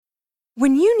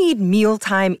When you need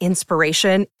mealtime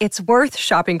inspiration, it's worth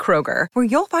shopping Kroger, where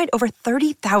you'll find over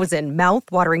 30,000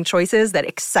 mouth-watering choices that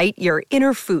excite your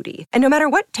inner foodie. And no matter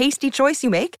what tasty choice you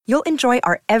make, you'll enjoy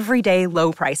our everyday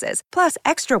low prices, plus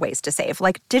extra ways to save,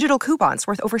 like digital coupons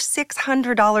worth over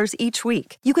 $600 each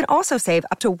week. You can also save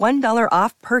up to $1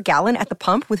 off per gallon at the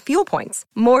pump with fuel points.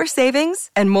 More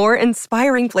savings and more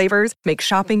inspiring flavors make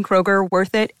shopping Kroger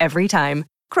worth it every time.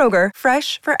 Kroger,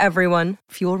 fresh for everyone.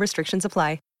 Fuel restrictions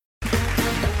apply.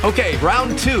 Okay,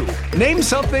 round two. Name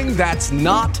something that's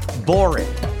not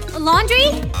boring. A laundry?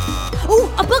 Ooh,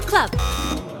 a book club.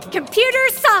 Computer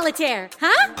solitaire,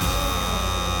 huh?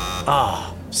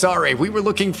 Ah, sorry, we were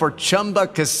looking for Chumba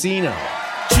Casino.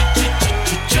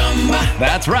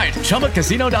 That's right,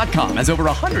 ChumbaCasino.com has over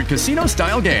 100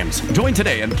 casino-style games. Join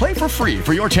today and play for free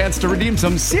for your chance to redeem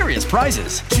some serious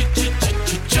prizes.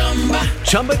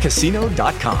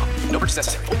 ChumbaCasino.com. No purchase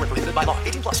necessary. Void where prohibited by law.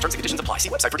 18 plus. Terms and conditions apply. See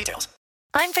website for details.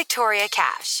 I'm Victoria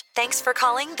Cash. Thanks for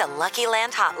calling the Lucky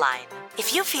Land Hotline.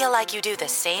 If you feel like you do the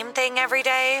same thing every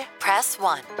day, press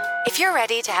 1. If you're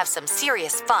ready to have some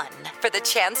serious fun for the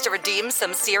chance to redeem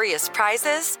some serious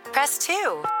prizes, press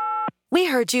 2. We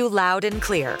heard you loud and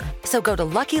clear. So go to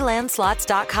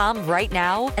LuckyLandSlots.com right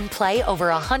now and play over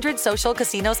 100 social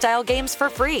casino-style games for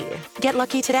free. Get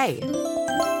lucky today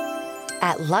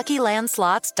at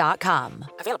LuckyLandSlots.com.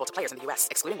 Available to players in the U.S.,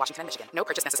 excluding Washington and Michigan. No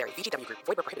purchase necessary. VGW Group.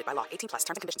 Void where prohibited by law. 18 plus.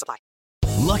 Terms and conditions apply.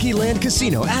 Lucky Land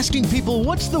Casino, asking people,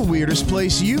 what's the weirdest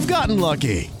place you've gotten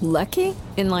lucky? Lucky?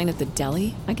 In line at the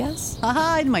deli, I guess?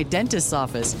 Aha, in my dentist's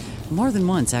office. More than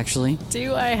once, actually.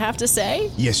 Do I have to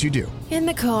say? Yes, you do. In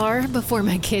the car before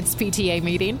my kids' PTA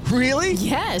meeting. Really?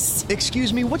 Yes.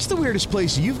 Excuse me, what's the weirdest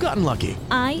place you've gotten lucky?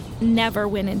 I never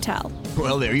win and tell.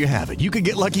 Well, there you have it. You can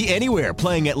get lucky anywhere,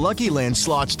 playing at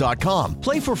LuckyLandSlots.com.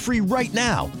 Play for free right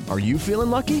now. Are you feeling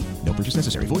lucky? No purchase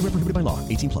necessary. Void where prohibited by law.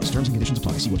 18 plus. Terms and conditions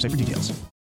apply. See website for details.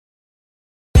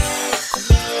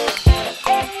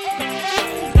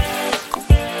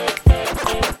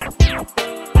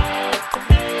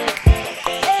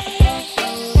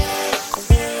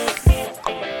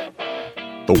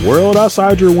 The world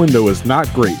outside your window is not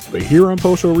great, but here on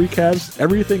Post Show Recaps,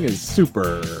 everything is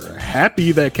super.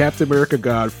 Happy that Captain America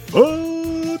got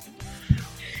food.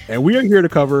 And we are here to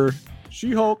cover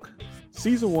She-Hulk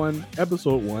Season 1,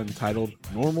 Episode 1, titled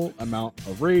Normal Amount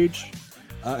of Rage.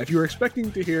 If you were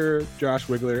expecting to hear Josh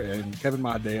Wigler and Kevin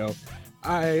Mahadeo,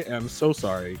 I am so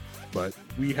sorry, but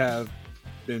we have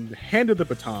been handed the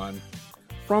baton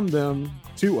from them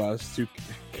to us to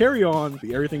carry on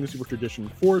the Everything is Super tradition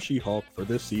for She-Hulk for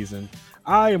this season.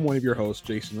 I am one of your hosts,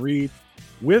 Jason Reed.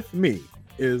 With me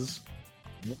is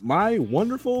my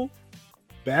wonderful,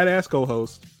 badass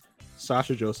co-host,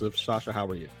 Sasha Joseph. Sasha, how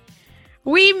are you?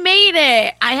 We made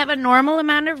it. I have a normal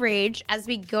amount of rage as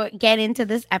we get into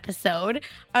this episode.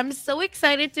 I'm so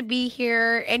excited to be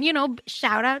here. And,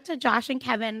 shout out to Josh and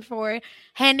Kevin for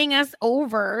handing us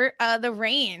over the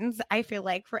reins, I feel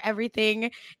like, for Everything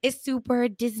is Super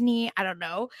Disney. I don't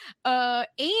know.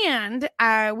 And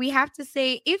we have to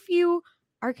say, if you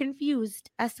are confused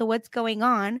as to what's going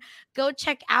on, go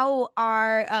check out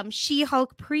our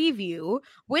She-Hulk preview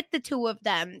with the two of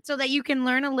them so that you can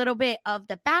learn a little bit of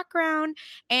the background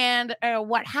and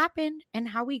what happened and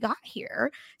how we got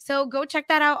here. So go check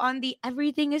that out on the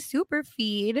Everything is Super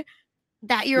feed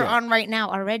that you're on right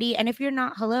now already. And if you're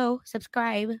not, hello,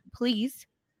 subscribe, please.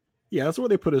 Yeah, that's where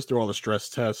they put us through all the stress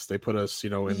tests. They put us,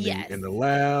 in the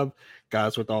lab,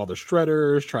 guys with all the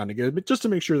shredders, trying to get just to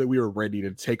make sure that we were ready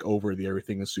to take over the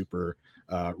Everything is Super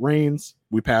reigns.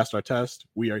 We passed our test.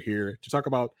 We are here to talk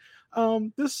about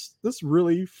this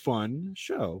really fun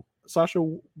show. Sasha,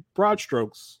 broad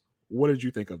strokes, what did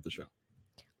you think of the show?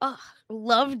 Oh,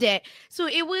 loved it. So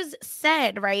it was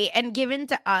said, right, and given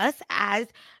to us as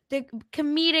the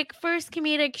first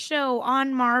comedic show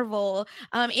on Marvel,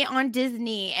 on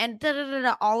Disney, and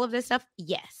all of this stuff.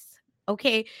 Yes.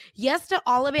 Okay. Yes to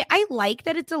all of it. I like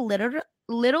that it's a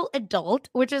little adult,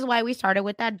 which is why we started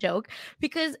with that joke,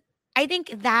 because I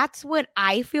think that's what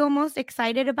I feel most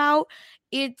excited about.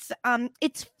 It's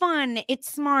fun,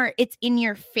 it's smart, it's in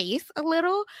your face a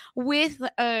little with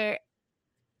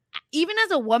even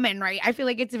as a woman, right? I feel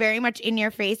like it's very much in your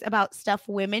face about stuff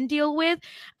women deal with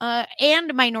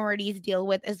and minorities deal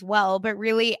with as well. But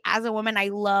really, as a woman, I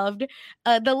loved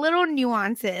the little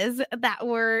nuances that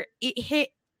were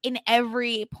hit in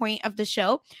every point of the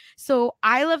show. So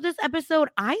I love this episode.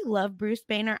 I love Bruce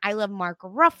Banner. I love Mark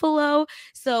Ruffalo.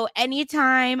 So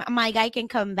anytime my guy can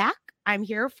come back, I'm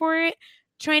here for it.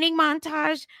 Training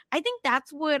montage. I think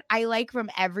that's what I like from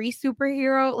every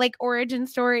superhero, like origin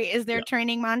story, is their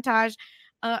training montage.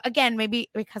 again, maybe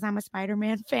because I'm a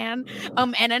Spider-Man fan,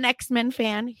 and an X-Men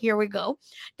fan, here we go,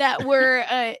 that were,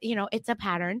 it's a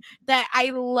pattern that I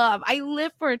love. I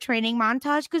live for a training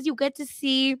montage because you get to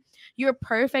see your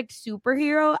perfect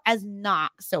superhero as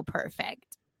not so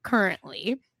perfect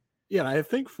currently. Yeah, I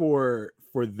think for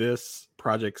this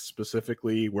project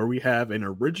specifically, where we have an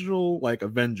original like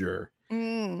Avenger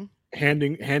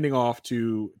handing off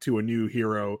to a new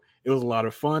hero, it was a lot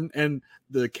of fun, and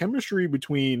the chemistry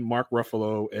between Mark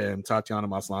Ruffalo and Tatiana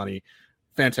Maslany,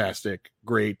 fantastic,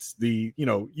 great.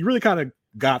 You really kind of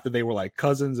got that they were like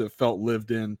cousins. It felt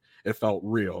lived in, it felt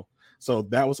real. So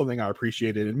that was something I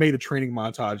appreciated. It made a training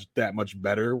montage that much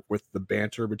better with the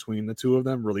banter between the two of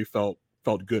them. Really felt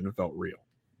good and felt real.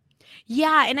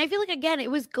 Yeah, and I feel like, again,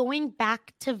 it was going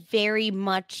back to very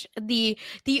much the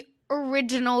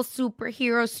original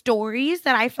superhero stories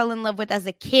that I fell in love with as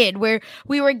a kid, where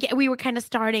we were kind of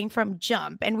starting from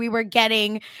jump, and we were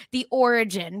getting the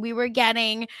origin, we were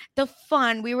getting the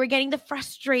fun, we were getting the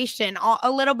frustration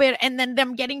a little bit, and then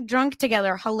them getting drunk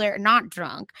together, not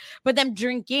drunk, but them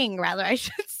drinking rather, I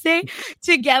should say,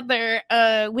 together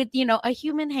with a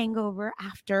human hangover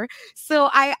after. So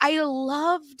I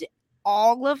loved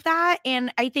all of that,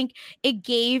 and I think it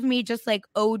gave me just like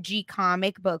OG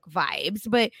comic book vibes.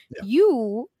 But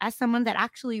you, as someone that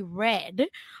actually read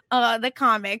the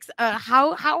comics,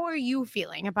 how are you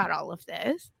feeling about all of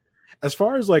this? As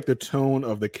far as like the tone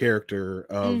of the character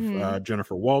of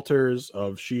Jennifer Walters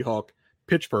of She-Hulk,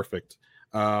 pitch perfect.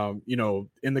 In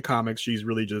the comics, she's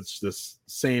really just this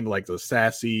same, like the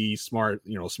sassy, smart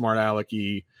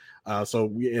alecky.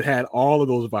 So it had all of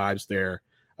those vibes there.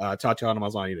 Tatiana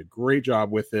Maslany did a great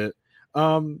job with it.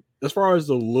 As far as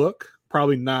the look,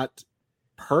 probably not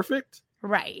perfect,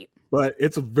 right? But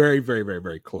it's a very, very, very,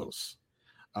 very close.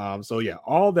 So yeah,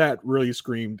 all that really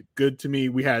screamed good to me.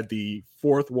 We had the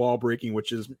fourth wall breaking,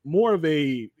 which is more of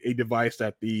a device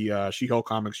that the She-Hulk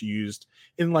comics used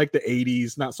in like the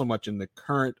 80s, not so much in the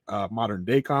current modern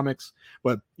day comics,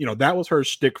 but that was her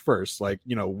shtick first. Like,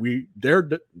 not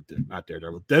Daredevil,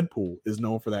 Deadpool is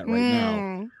known for that right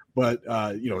now. But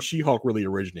She-Hulk really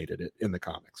originated it in the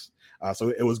comics. So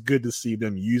it was good to see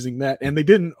them using that, and they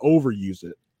didn't overuse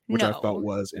it, which I felt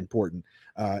was important.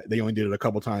 They only did it a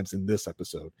couple times in this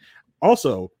episode.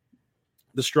 Also,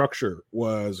 the structure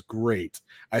was great.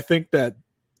 I think that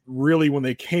really when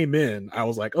they came in, I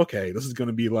was like, okay, this is going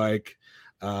to be like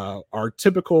our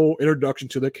typical introduction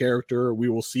to the character. We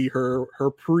will see her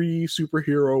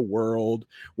pre-superhero world,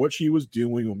 what she was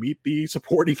doing. We'll meet the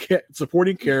supporting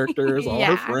characters, all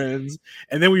her friends,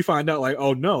 and then we find out like,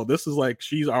 oh no, this is like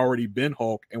she's already been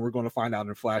Hulk, and we're going to find out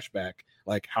in flashback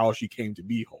like how she came to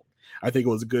be Hulk. I think it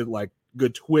was a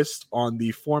good twist on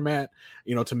the format,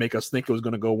 to make us think it was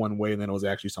going to go one way and then it was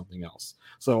actually something else.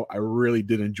 So I really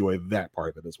did enjoy that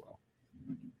part of it as well.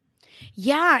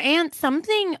 Yeah, and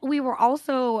something we were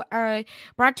also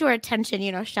brought to our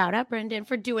attention, shout out Brendan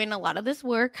for doing a lot of this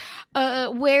work,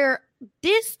 where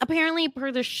this, apparently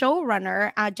per the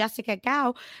showrunner, Jessica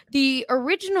Gao, the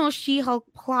original She-Hulk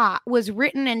plot was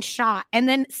written and shot and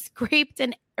then scraped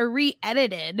and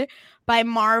re-edited by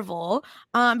Marvel,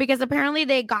 because apparently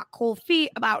they got cold feet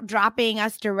about dropping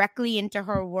us directly into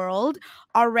her world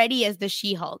already as the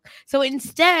She-Hulk. So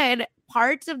instead,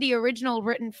 parts of the original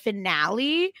written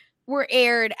finale were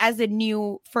aired as a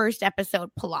new first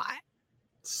episode plot.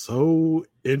 So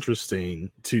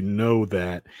interesting to know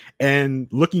that. And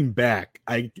looking back,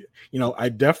 I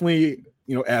definitely,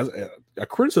 as a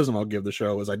criticism I'll give the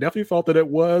show is I definitely felt that it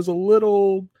was a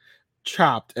little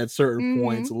chopped at certain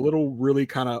points, a little really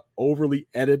kind of overly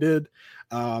edited.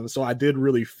 So I did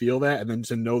really feel that. And then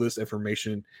to know this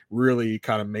information really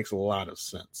kind of makes a lot of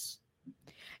sense.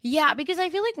 Yeah, because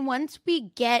I feel like once we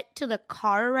get to the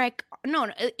car wreck,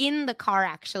 in the car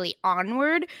actually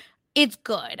onward, it's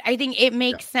good. I think it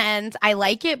makes sense. I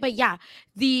like it. But yeah,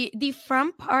 the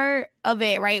front part of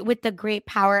it, right, with the great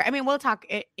power. I mean, we'll talk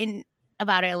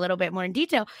about it a little bit more in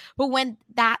detail. But when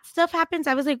that stuff happens,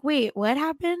 I was like, wait, what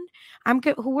happened?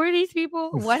 Who are these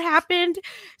people? What happened?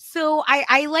 So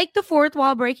I like the fourth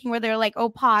wall breaking where they're like, oh,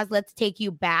 pause, let's take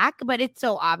you back. But it's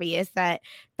so obvious that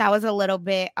was a little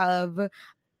bit of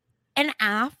an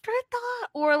afterthought,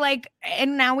 or like,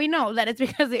 and now we know that it's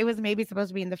because it was maybe supposed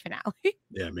to be in the finale.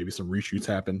 Yeah, maybe some reshoots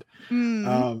happened.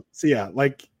 So yeah,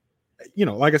 like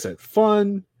I said,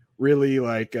 fun, really,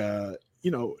 like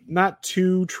not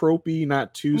too tropey,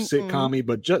 not too sitcom-y,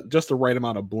 but just the right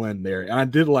amount of blend there. And I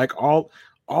did like all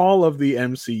of the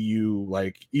MCU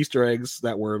like Easter eggs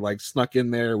that were like snuck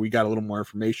in there. We got a little more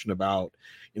information about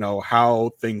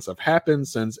how things have happened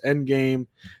since Endgame.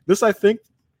 This, I think,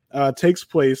 takes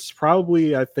place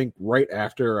probably, I think, right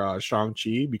after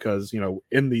Shang-Chi, because,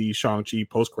 in the Shang-Chi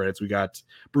post-credits, we got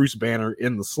Bruce Banner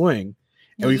in the sling,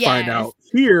 and we find out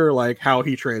here, like, how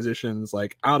he transitions,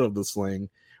 like, out of the sling,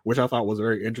 which I thought was a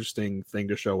very interesting thing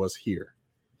to show us here.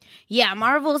 Yeah,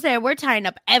 Marvel said, we're tying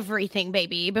up everything,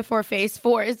 baby, before Phase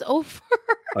 4 is over.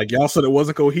 Like, y'all said it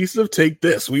wasn't cohesive. Take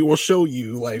this. We will show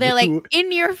you. Like, they're like,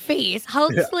 in your face.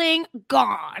 Hulk sling,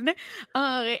 gone.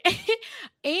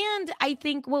 And I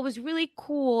think what was really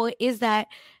cool is that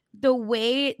the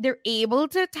way they're able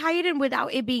to tie it in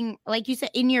without it being, like you said,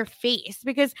 in your face.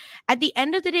 Because at the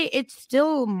end of the day, it's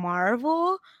still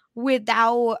Marvel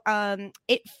without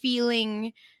it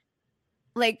feeling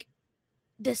like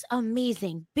this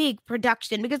amazing big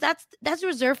production, because that's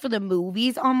reserved for the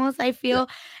movies almost, I feel.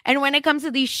 And when it comes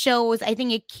to these shows, I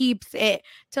think it keeps it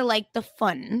to like the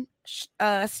fun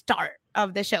start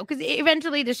of the show, because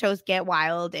eventually the shows get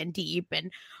wild and deep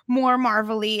and more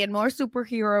Marvel-y and more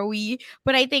superhero-y.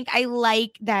 But I think I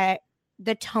like that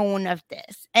the tone of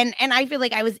this, and I feel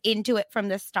like I was into it from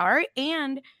the start,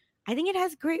 and I think it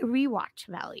has great rewatch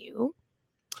value.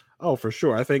 Oh, for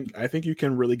sure. I think you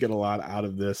can really get a lot out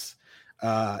of this.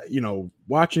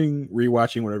 Watching,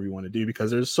 rewatching, whatever you want to do,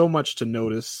 because there's so much to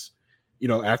notice,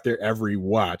 after every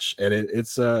watch, and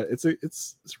it's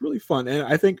really fun. And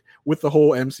I think with the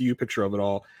whole MCU picture of it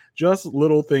all, just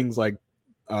little things like,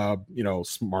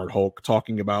 Smart Hulk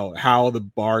talking about how the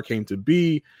bar came to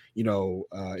be,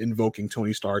 invoking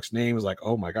Tony Stark's name is like,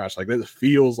 oh my gosh, like this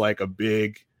feels like a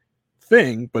big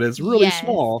thing, but it's really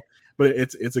small. But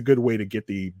it's a good way to get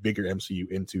the bigger MCU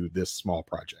into this small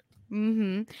project.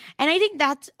 And I think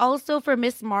that's also for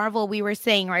Miss Marvel, we were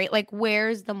saying, right? Like,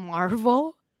 where's the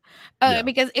Marvel?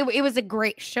 Because it was a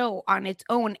great show on its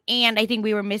own. And I think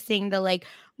we were missing the like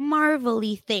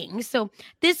Marvel-y thing. So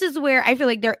this is where I feel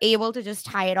like they're able to just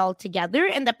tie it all together,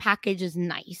 and the package is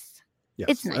nice. Yes.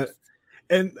 It's nice.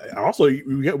 And also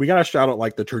we got to shout out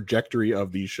like the trajectory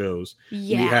of these shows.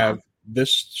 We have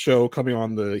this show coming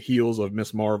on the heels of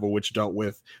Miss Marvel, which dealt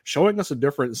with showing us a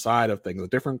different side of things, a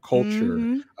different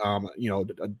culture,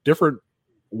 a different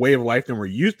way of life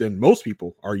than most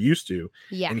people are used to.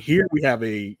 And here we have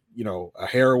a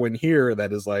heroine here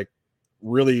that is like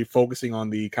really focusing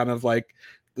on the kind of like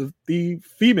the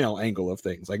female angle of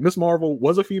things. Like Miss Marvel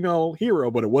was a female hero,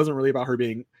 but it wasn't really about her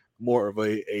being more of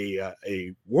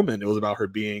a woman. It was about her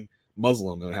being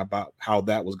Muslim and about how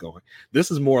that was going.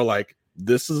 This is more like,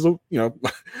 this is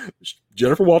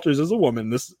Jennifer Walters is a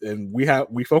woman.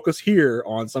 We focus here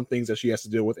on some things that she has to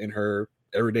deal with in her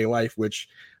everyday life, which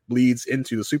bleeds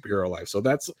into the superhero life. So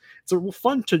it's a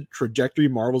fun trajectory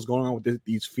Marvel's going on with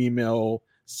these female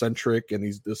centric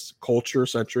and this culture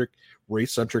centric,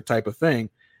 race centric type of thing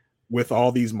with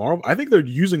all these Marvel. I think they're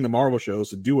using the Marvel shows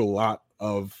to do a lot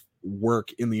of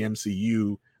work in the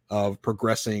MCU of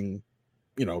progressing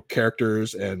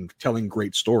characters and telling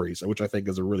great stories, which I think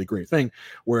is a really great thing.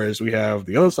 Whereas we have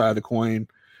the other side of the coin,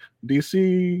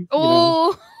 DC,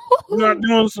 not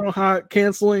doing so hot,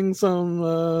 canceling some,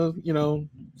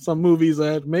 some movies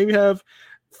that maybe have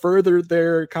furthered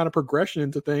their kind of progression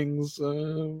into things.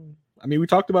 I mean, we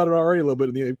talked about it already a little bit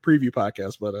in the preview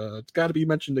podcast, but it's got to be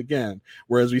mentioned again.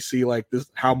 Whereas we see like this,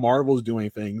 how Marvel's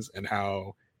doing things and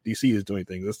how DC is doing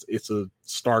things. It's a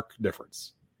stark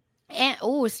difference. And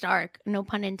stark, no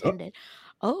pun intended.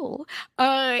 And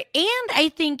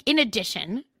I think in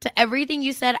addition to everything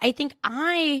you said, I think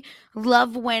I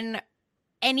love when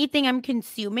anything I'm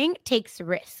consuming takes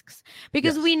risks,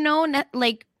 because we know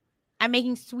like I'm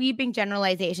making sweeping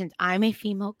generalizations. I'm a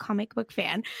female comic book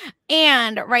fan,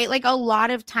 and like a lot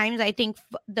of times I think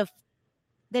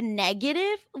the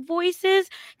negative voices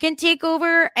can take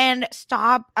over and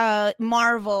stop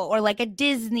Marvel or like a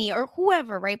Disney or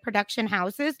whoever, right? Production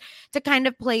houses to kind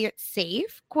of play it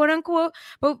safe, quote unquote.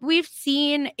 But we've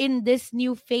seen in this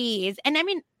new phase, and I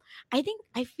mean,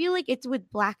 I feel like it's with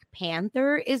Black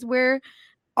Panther is where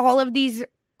all of these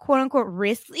quote unquote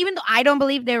risks, even though I don't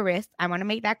believe they're risks, I want to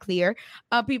make that clear.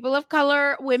 People of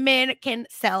color, women can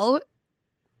sell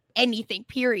anything,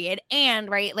 period. And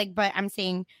but I'm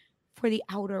saying, for the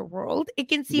outer world, it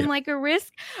can seem like a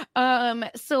risk.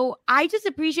 So I just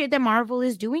appreciate that Marvel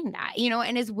is doing that,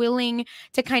 and is willing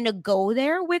to kind of go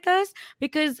there with us,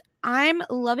 because I'm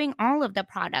loving all of the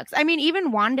products. I mean,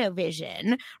 even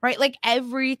WandaVision, right? Like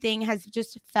everything has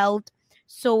just felt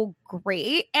so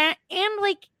great. And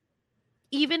like,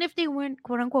 even if they weren't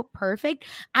quote unquote perfect,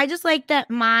 I just like that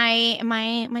my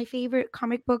favorite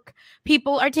comic book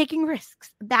people are taking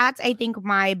risks. That's, I think,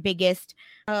 my biggest,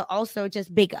 also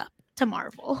just big up to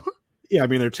Marvel. Yeah, I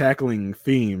mean, they're tackling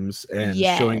themes and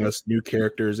showing us new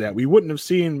characters that we wouldn't have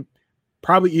seen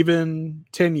probably even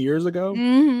 10 years ago,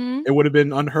 it would have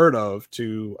been unheard of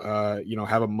to,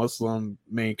 have a Muslim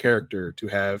main character, to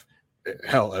have,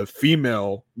 hell, a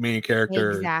female main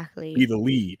character be the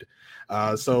lead.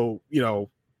 So,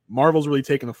 Marvel's really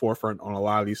taking the forefront on a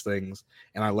lot of these things,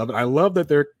 and I love it. I love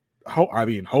that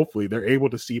hopefully they're able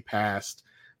to see past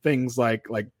things like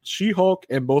She-Hulk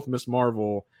and both Ms.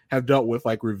 Marvel have dealt with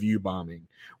like review bombing,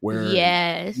 where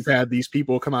you've had these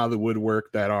people come out of the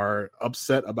woodwork that are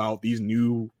upset about these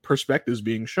new perspectives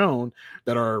being shown,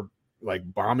 that are like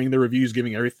bombing the reviews,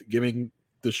 giving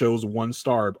the shows 1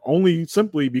 star only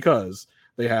simply because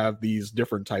they have these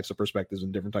different types of perspectives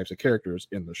and different types of characters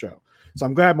in the show. So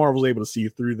I'm glad Marvel's able to see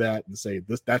through that and say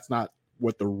that's not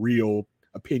what the real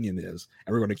opinion is,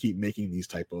 and we're going to keep making these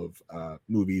type of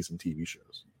movies and TV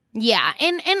shows. Yeah,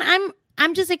 and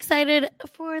I'm just excited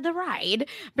for the ride,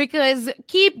 because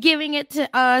keep giving it to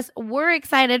us. We're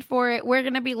excited for it. We're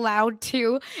gonna be loud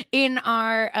too in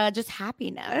our just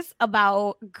happiness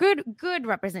about good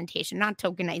representation, not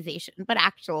tokenization, but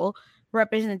actual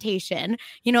representation.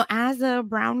 As a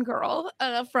brown girl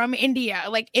from India,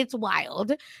 like, it's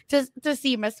wild to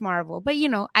see Ms. Marvel, but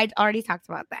I'd already talked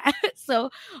about that,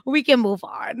 so we can move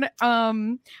on.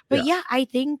 I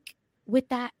think with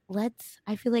that,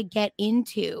 I feel like get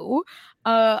into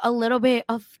a little bit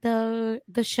of the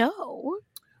show.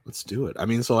 Let's do it. I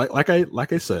mean, so like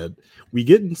I said, we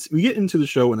get into the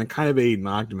show in a kind of a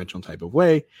non-dimensional type of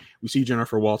way. We see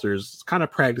Jennifer Walters kind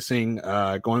of practicing,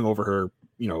 going over her,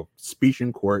 speech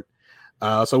in court.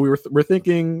 So we're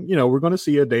thinking, we're going to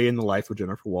see a day in the life of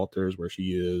Jennifer Walters, where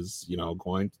she is,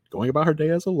 going about her day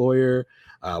as a lawyer.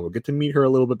 We'll get to meet her a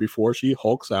little bit before she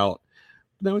hulks out.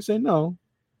 But then we say no.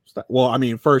 Well, I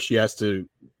mean, first she has to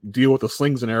deal with the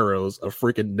slings and arrows of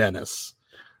freaking Dennis,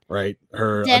 right?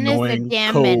 Her annoying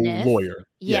co-lawyer.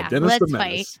 Yeah, Dennis let's the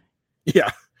Menace. fight.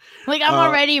 Yeah. Like, I'm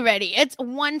already ready. It's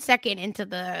 1 second into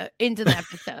the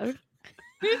episode.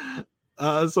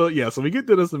 So we get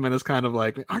Dennis the Menace kind of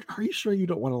like, are you sure you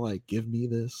don't want to like give me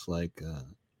this? Like,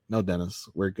 no, Dennis,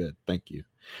 we're good. Thank you.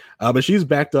 But she's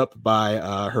backed up by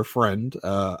her friend,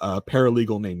 a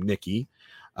paralegal named Nikki.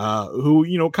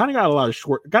 Who kind of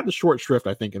got the short shrift,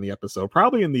 I think, in the episode.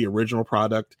 Probably in the original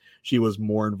product she was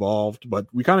more involved, but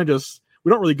we don't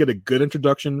really get a good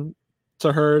introduction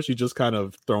to her. She's just kind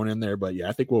of thrown in there, but yeah,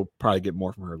 I think we'll probably get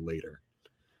more from her later.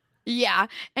 Yeah,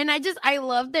 and I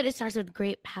love that it starts with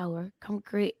great power come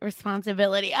great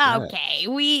responsibility. Okay,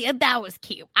 that was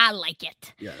cute. I like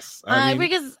it. Yes,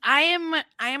 because I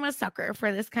am a sucker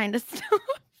for this kind of stuff.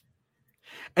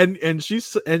 And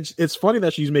it's funny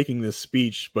that she's making this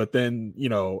speech, but then,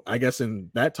 I guess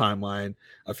in that timeline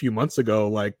a few months ago,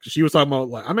 like, she was talking about,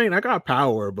 like, I mean, I got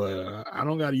power, but I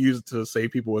don't got to use it to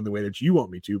save people in the way that you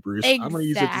want me to, Bruce. Exactly. I'm going to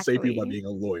use it to save people by being a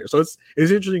lawyer. So it's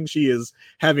interesting she is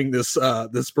having this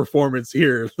performance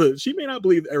here. She may not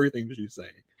believe everything she's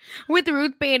saying. With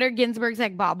Ruth Bader Ginsburg's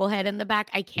like bobblehead in the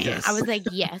back, I can't. Yes. I was like,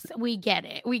 yes, we get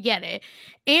it.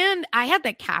 And I had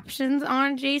the captions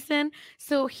on, Jason.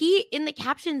 So in the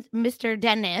captions, Mr.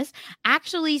 Dennis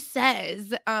actually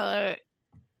says,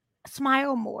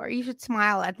 smile more. You should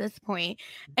smile at this point.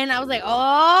 And I was like,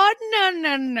 oh,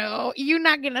 no. You're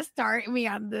not going to start me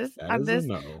on this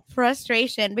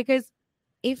frustration, because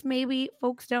if maybe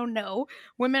folks don't know,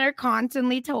 women are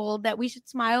constantly told that we should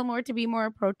smile more to be more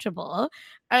approachable,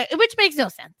 which makes no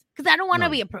sense, because I don't want to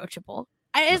be approachable,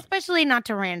 especially not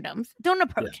to randoms. Don't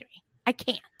approach me. I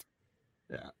can't.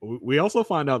 Yeah. We also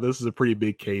find out this is a pretty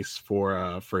big case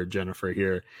for Jennifer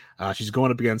here. She's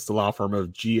going up against the law firm of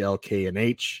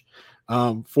GLK&H.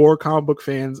 For comic book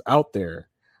fans out there,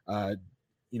 I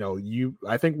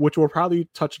think, which we'll probably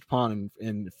touch upon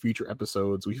in future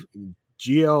episodes,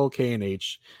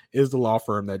 GLK&H is the law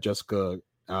firm that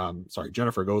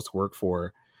Jennifer goes to work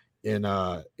for in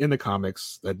the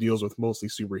comics, that deals with mostly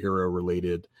superhero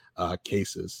related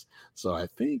cases. So I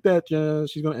think that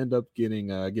she's going to end up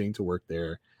getting to work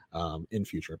there in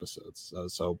future episodes.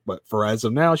 But for as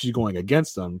of now, she's going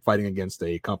against them, fighting against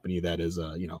a company that is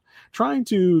trying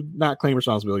to not claim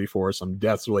responsibility for some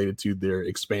deaths related to their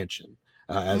expansion,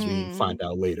 as we find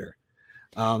out later.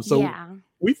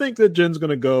 We think that Jen's going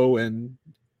to go and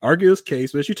argue this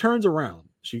case, but she turns around.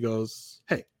 She goes,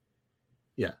 hey,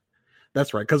 yeah,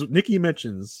 that's right. Because Nikki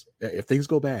mentions, if things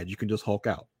go bad, you can just Hulk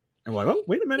out. And we're like, oh,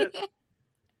 wait a minute.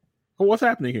 What's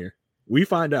happening here? We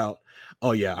find out,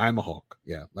 oh, yeah, I'm a Hulk.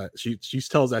 Yeah, she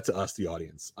tells that to us, the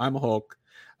audience. I'm a Hulk.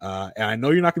 And I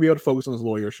know you're not going to be able to focus on this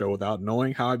lawyer show without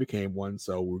knowing how I became one.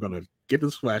 So we're going to get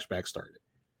this flashback started.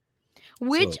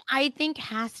 Which I think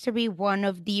has to be one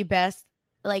of the best,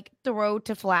 throw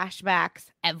to flashbacks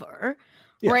ever,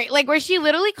 right? Like, where she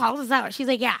literally calls us out. She's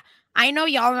like, yeah, I know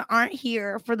y'all aren't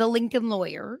here for the Lincoln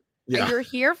lawyer. Yeah. You're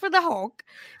here for the Hulk.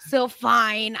 So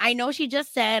fine. I know she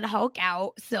just said Hulk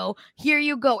out. So here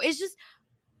you go. It's just,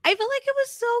 I feel like it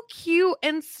was so cute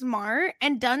and smart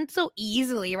and done so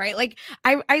easily, right? Like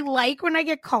I like when I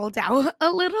get called out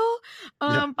a little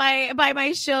by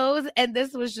my shows, and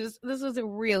this was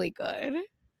really good.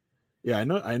 Yeah,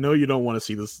 I know you don't want to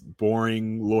see this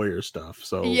boring lawyer stuff.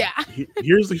 So yeah,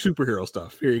 here's the superhero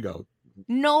stuff. Here you go.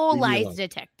 No lies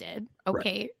detected.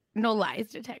 Okay, right. No lies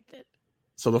detected.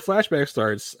 So the flashback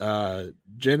starts.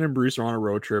 Jen and Bruce are on a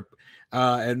road trip,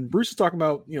 and Bruce is talking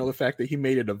about the fact that he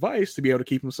made a device to be able to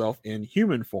keep himself in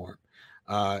human form.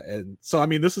 And so I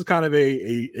mean, this is kind of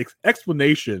a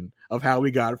explanation of how we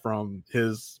got from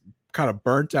his kind of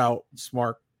burnt out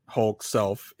smart Hulk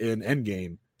self in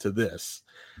Endgame to this.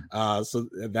 So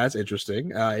that's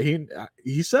interesting.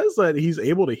 He says that he's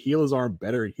able to heal his arm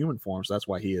better in human form, so that's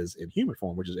why he is in human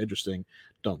form, which is interesting.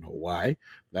 Don't know why.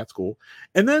 That's cool.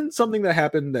 And then something that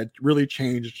happened that really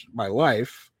changed my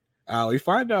life. We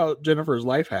find out Jennifer's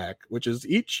life hack, which is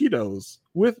eat Cheetos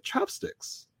with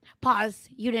chopsticks. Pause.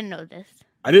 You didn't know this.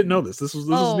 I didn't know this. This is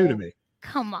new to me.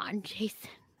 Come on, Jason.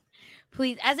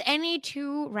 Please, as any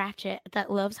true ratchet that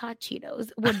loves hot Cheetos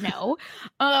would know,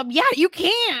 yeah, you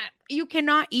can't. You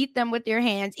cannot eat them with your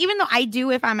hands, even though I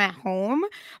do if I'm at home.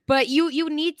 But you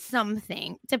need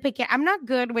something to pick it. I'm not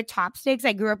good with chopsticks.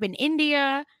 I grew up in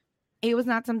India. It was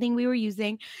not something we were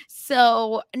using.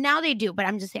 So now they do, but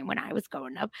I'm just saying when I was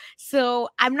growing up. So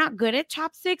I'm not good at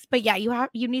chopsticks, but yeah,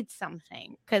 you need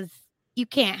something because you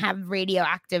can't have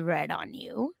radioactive red on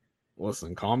you.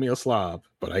 Listen, call me a slob,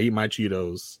 but I eat my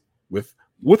Cheetos with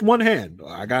one hand.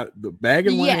 I got the bag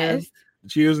in one hand, the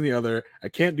Cheetos in the other. I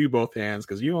can't do both hands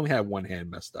because you only have one hand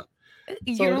messed up.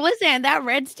 So, listen, that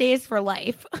red stays for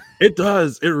life. It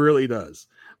does. It really does.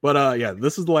 But yeah,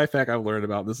 this is the life hack I've learned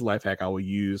about. This is the life hack I will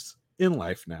use in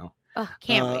life now. Oh,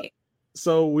 can't wait.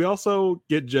 So we also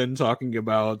get Jen talking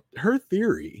about her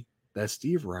theory that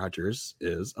Steve Rogers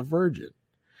is a virgin.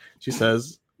 She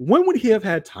says, when would he have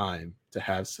had time to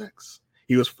have sex?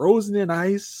 He was frozen in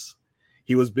ice.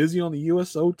 He was busy on the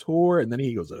USO tour, and then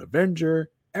he was an Avenger,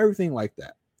 everything like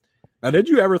that. Now, did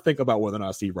you ever think about whether or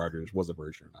not Steve Rogers was a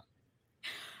virgin or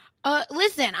not?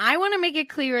 Listen, I want to make it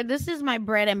clear. This is my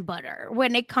bread and butter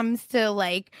when it comes to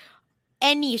like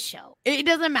any show. It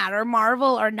doesn't matter,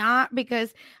 Marvel or not,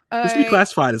 because this be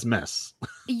classified as mess.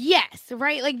 Yes,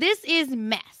 right. Like this is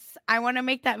mess. I want to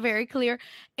make that very clear.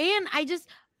 And I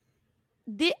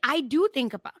do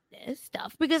think about this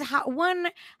stuff because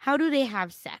how do they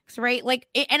have sex, right? Like,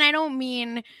 and I don't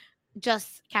mean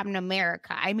just Captain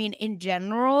America. I mean, in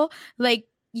general, like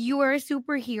you are a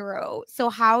superhero. So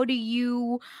how do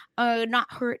you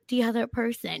not hurt the other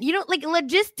person? Like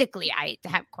logistically, I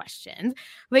have questions.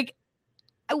 Like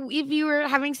if you were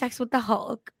having sex with the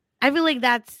Hulk, I feel like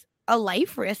that's a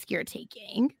life risk you're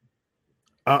taking.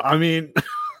 I mean,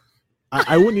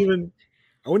 I wouldn't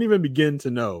even begin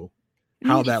to know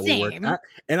how that would work.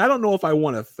 And I don't know if I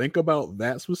want to think about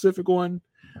that specific one,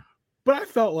 but I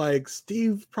felt like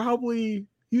he's probably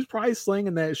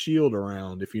slinging that shield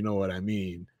around, if you know what I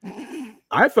mean.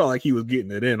 I felt like he was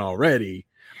getting it in already.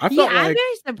 I'm very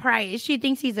surprised she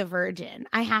thinks he's a virgin.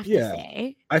 I have to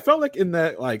say. I felt like in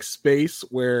that like space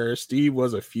where Steve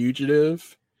was a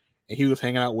fugitive and he was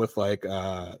hanging out with like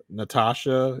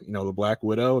Natasha, the Black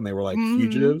Widow, and they were like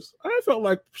fugitives. I felt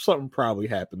like something probably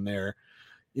happened there.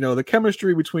 The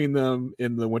chemistry between them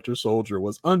in the Winter Soldier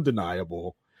was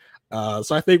undeniable. So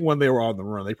I think when they were on the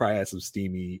run, they probably had some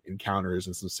steamy encounters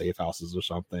in some safe houses or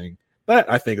something. That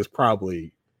I think is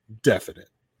probably definite.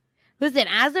 Listen,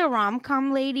 as a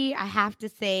rom-com lady, I have to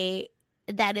say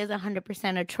that is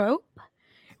 100% a trope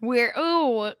where,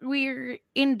 we're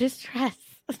in distress.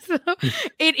 So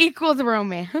it equals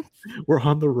romance. We're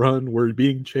on the run. We're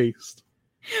being chased.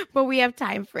 But we have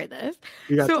time for this.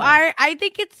 So I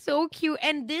think it's so cute.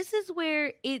 And this is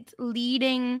where it's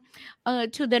leading to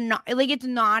it's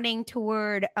nodding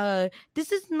toward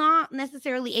this is not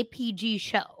necessarily a PG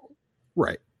show.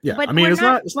 Right. Yeah. But I mean, it's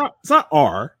not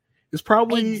R. It's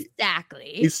probably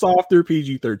exactly a softer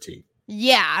PG-13.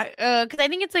 Yeah, because I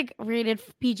think it's like rated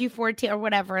PG-14 or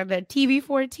whatever, the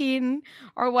TV-14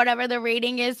 or whatever the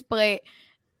rating is. But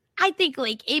I think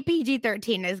like a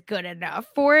PG-13 is good enough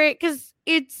for it because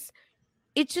it's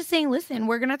just saying, listen,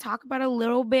 we're gonna talk about a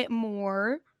little bit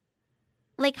more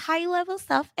like high level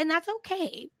stuff, and that's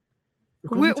okay.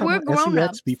 We're grown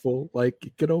ups, people.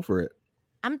 Like, get over it.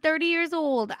 I'm 30 years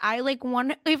old.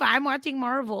 If I'm watching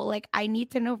Marvel, like I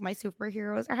need to know if my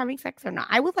superheroes are having sex or not.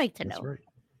 I would like to know. Right.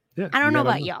 Yeah, I don't know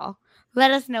about y'all. Let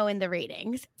us know in the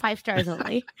ratings. 5 stars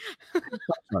only. 5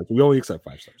 stars. We only accept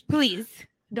 5 stars. Please.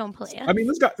 Don't play us. I mean,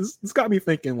 this got me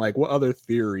thinking, like, what other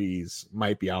theories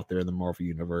might be out there in the Marvel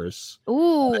universe?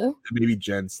 Ooh, maybe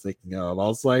Jen's thinking of. I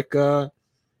was like,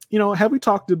 have we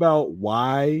talked about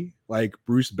why, like,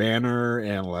 Bruce Banner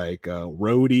and like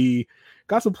Rhodey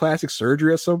got some plastic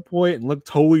surgery at some point and look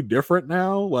totally different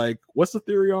now? Like, what's the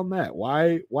theory on that?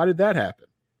 Why did that happen?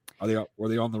 Were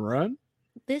they on the run?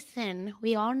 listen,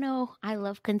 we all know I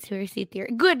love conspiracy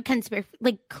theory. Good conspiracy,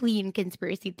 like clean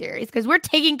conspiracy theories, because we're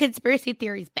taking conspiracy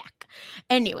theories back.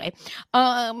 Anyway,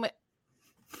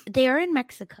 they are in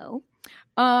Mexico.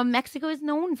 Mexico is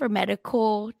known for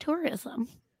medical tourism.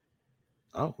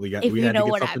 Oh, we If had you to know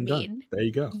get what I something mean. done. There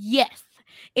you go. Yes.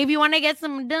 If you want to get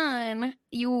some done,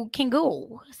 you can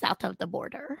go south of the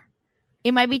border.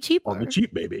 It might be cheaper. On the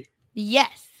cheap, baby.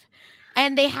 Yes.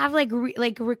 And they have like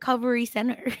recovery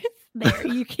centers there.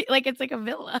 You can, like, it's like a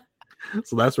villa.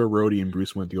 So that's where Rhodey and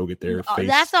Bruce went to go get their face.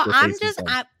 That's all. their faces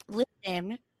done.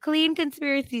 Listen, clean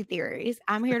conspiracy theories.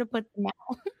 I'm here to put them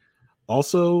out.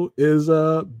 Also, is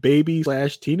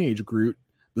baby/teenage Groot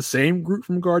the same Groot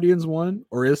from Guardians 1,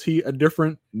 or is he a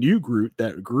different new Groot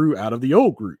that grew out of the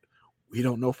old Groot? We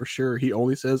don't know for sure. He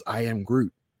only says, "I am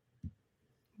Groot."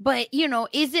 But,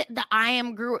 is it the I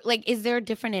am Groot? Like, is there a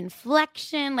different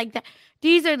inflection? Like that?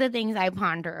 These are the things I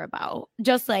ponder about,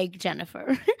 just like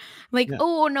Jennifer. Like, Yeah.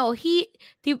 oh, no,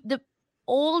 the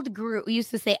old Groot used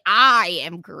to say, I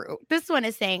am Groot. This one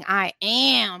is saying, I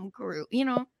am Groot.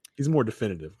 He's more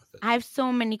definitive with it. I have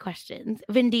so many questions.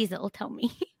 Vin Diesel, tell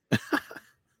me.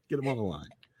 Get him on the line.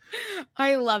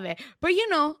 I love it. But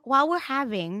while we're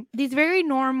having these very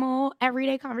normal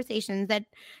everyday conversations that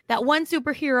one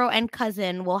superhero and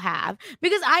cousin will have,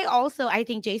 because I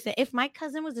think, Jason, if my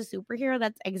cousin was a superhero,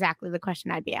 that's exactly the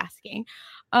question I'd be asking.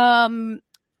 And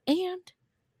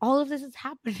all of this is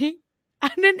happening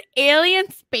and an alien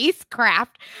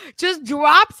spacecraft just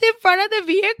drops in front of the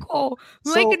vehicle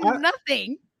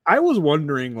nothing. I was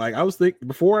wondering, like,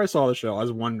 before I saw the show, I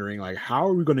was wondering, like, how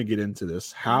are we going to get into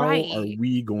this? How are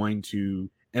we going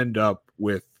to end up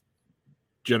with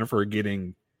Jennifer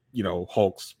getting,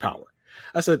 Hulk's power?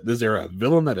 I said, is there a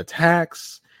villain that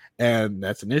attacks? And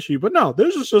that's an issue. But no,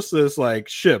 there's just this, like,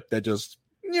 ship that just,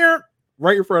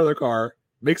 right in front of the car,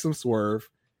 makes them swerve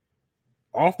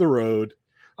off the road.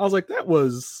 I was like, that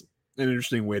was an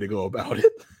interesting way to go about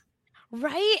it.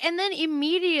 Right. And then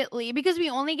immediately, because we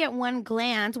only get one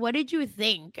glance, what did you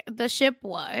think the ship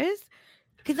was?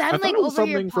 Because I'm like over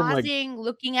here pausing,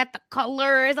 looking at the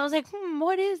colors. I was like,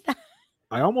 what is that?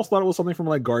 I almost thought it was something from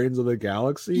like Guardians of the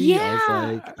Galaxy. Yeah.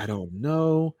 I was like, I don't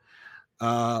know.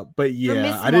 But yeah,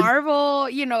 Miss Marvel,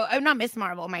 not Miss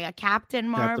Marvel. Oh my God, Captain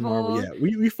Marvel. Yeah,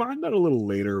 we find out a little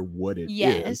later what it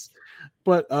is.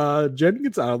 But Jen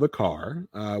gets out of the car.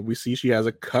 We see she has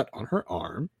a cut on her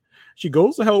arm. She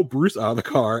goes to help Bruce out of the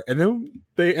car, and then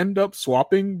they end up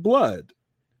swapping blood.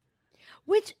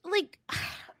 Which, like,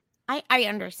 I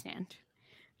understand.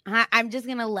 I'm just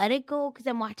gonna let it go because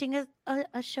I'm watching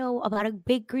a show about a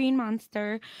big green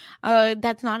monster.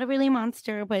 That's not a really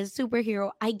monster, but a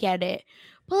superhero. I get it,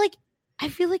 but like, I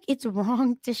feel like it's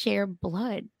wrong to share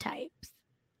blood types.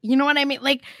 You know what I mean?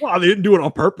 Like, well, they didn't do it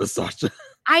on purpose, Sasha.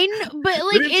 I know, but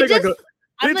like, they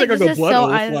didn't take a blood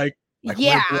oath, like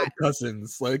yeah, my blood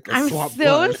cousins. Like, I'm so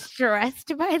blood.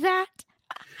 stressed by that.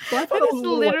 So I thought it was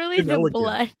literally the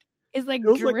blood is like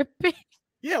dripping.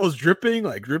 Yeah, it was dripping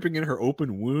in her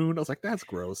open wound. I was like, that's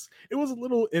gross. It was a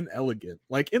little inelegant.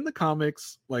 Like in the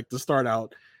comics, like to start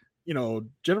out,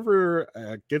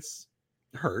 Jennifer gets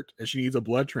hurt and she needs a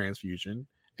blood transfusion,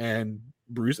 and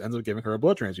Bruce ends up giving her a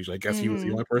blood transfusion. I guess he was the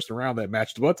only person around that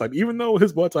matched the blood type, even though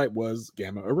his blood type was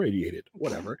gamma irradiated.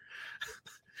 Whatever.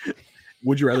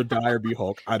 Would you rather die or be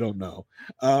Hulk? I don't know.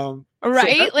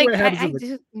 Right? So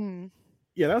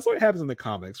yeah, that's what happens in the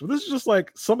comics. But this is just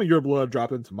like some of your blood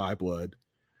dropped into my blood.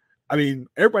 I mean,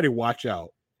 everybody watch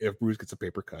out if Bruce gets a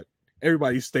paper cut.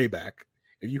 Everybody stay back.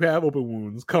 If you have open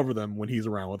wounds, cover them when he's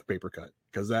around with a paper cut,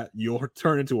 because that you'll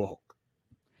turn into a Hulk.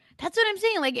 That's what I'm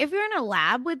saying. Like, if you're in a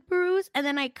lab with Bruce and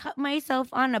then I cut myself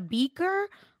on a beaker,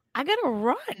 I gotta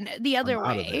run the other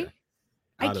way.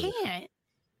 I can't.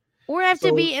 Or I have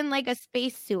to be in like a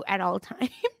spacesuit at all times.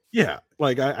 Yeah,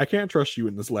 like I can't trust you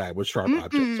in this lab with sharp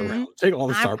objects around. Take all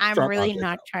the sharp. I'm sharp really objects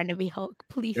not out. trying to be Hulk,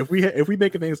 please. If we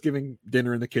make a Thanksgiving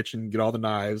dinner in the kitchen, get all the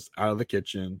knives out of the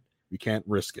kitchen. We can't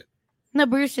risk it. No,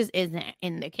 Bruce just isn't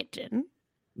in the kitchen.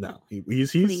 No,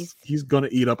 he's gonna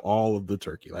eat up all of the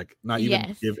turkey. Like not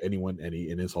even give anyone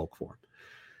any in his Hulk form.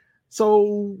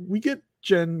 So we get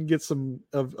Jen gets some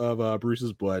of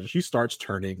Bruce's blood. She starts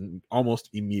turning almost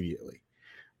immediately.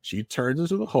 She turns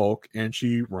into the Hulk and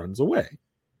she runs away.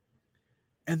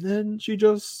 And then she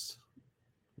just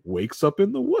wakes up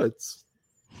in the woods.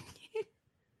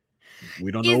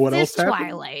 We don't know what else happened.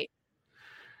 Twilight?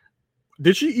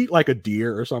 Did she eat like a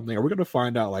deer or something? Are we going to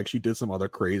find out like she did some other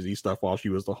crazy stuff while she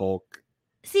was the Hulk?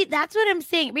 See, that's what I'm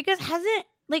saying, because hasn't,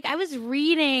 like, I was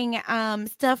reading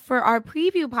stuff for our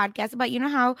preview podcast about, you know,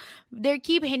 how they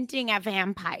keep hinting at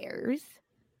vampires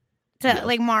to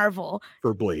like Marvel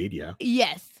for Blade. Yeah.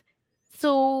 Yes.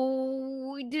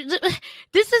 So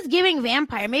this is giving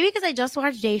vampire. Maybe because I just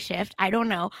watched Day Shift. I don't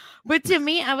know. But to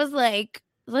me, I was like,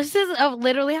 this is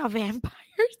literally how vampires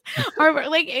are.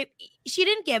 Like, she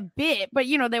didn't get bit, but,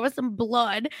 you know, there was some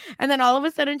blood. And then all of a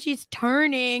sudden she's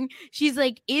turning. She's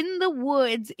like in the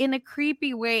woods in a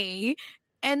creepy way.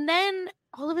 And then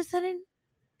all of a sudden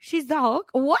she's the Hulk.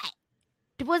 What?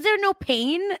 Was there no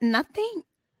pain? Nothing?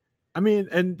 I mean,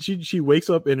 and she wakes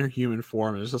up in her human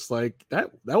form, and it's just like that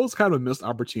was kind of a missed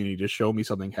opportunity to show me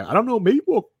something. I don't know. Maybe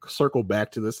we'll circle back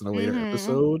to this in a later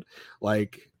episode.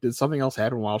 Like, did something else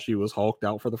happen while she was hulked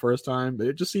out for the first time? But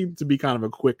it just seemed to be kind of a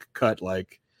quick cut.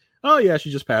 Like, oh yeah, she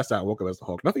just passed out, and woke up as the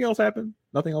Hulk. Nothing else happened.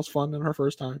 Nothing else fun in her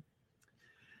first time.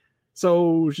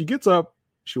 So she gets up.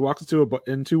 She walks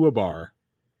into a bar.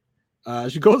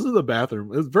 She goes to the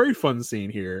bathroom. It's a very fun scene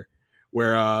here,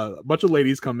 where a bunch of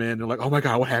ladies come in and like, oh my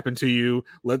God, what happened to you?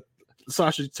 Let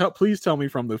Sasha, please tell me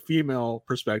from the female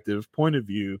perspective point of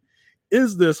view,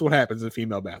 is this what happens in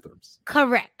female bathrooms?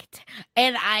 Correct.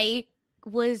 And I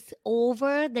was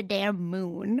over the damn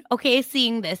moon, okay,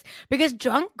 seeing this, because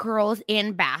drunk girls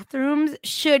in bathrooms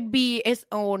should be its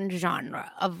own genre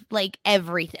of like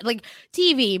everything, like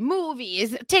TV,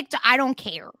 movies, TikTok, I don't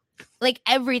care. Like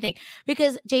everything.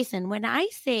 Because Jason, when I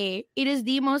say it is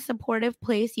the most supportive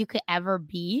place you could ever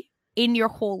be in your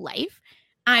whole life,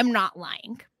 I'm not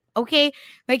lying. Okay?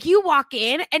 Like, you walk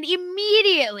in and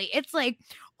immediately it's like,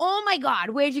 oh my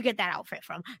God, where'd you get that outfit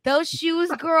from? Those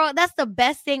shoes, girl, that's the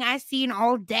best thing I've seen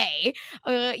all day.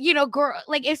 You know, girl,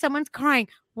 like if someone's crying,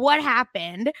 what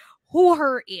happened? Who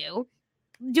hurt you?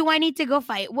 Do I need to go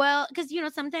fight? Well, because, you know,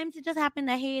 sometimes it just happened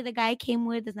that, hey, the guy I came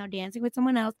with is now dancing with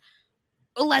someone else.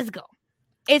 Let's go.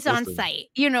 It's on site,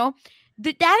 you know.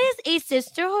 That is a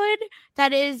sisterhood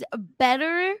that is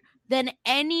better than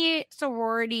any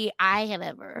sorority I have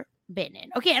ever been in.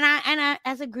 Okay, and I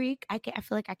as a Greek, I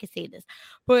feel like I could say this,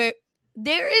 but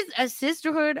there is a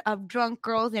sisterhood of drunk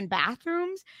girls in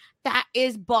bathrooms that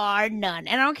is bar none.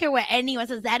 And I don't care what anyone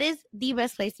says, that is the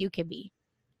best place you can be.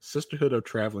 Sisterhood of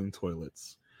traveling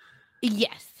toilets.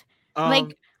 Yes.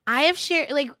 Like, I have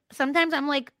shared, like, sometimes I'm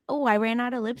like, oh, I ran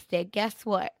out of lipstick. Guess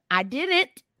what? I didn't,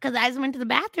 because I just went to the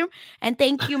bathroom. And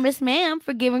thank you, Miss Ma'am,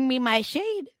 for giving me my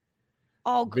shade.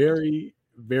 All good. Very,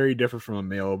 very different from a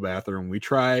male bathroom. We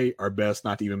try our best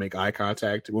not to even make eye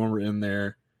contact when we're in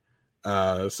there.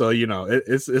 So, you know,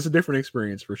 it's a different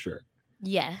experience for sure.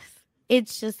 Yes.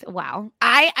 It's just, wow.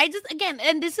 I just, again,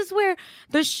 and this is where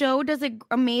the show does an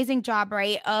amazing job,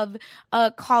 right, of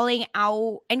calling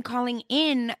out and calling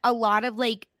in a lot of,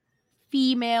 like,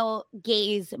 female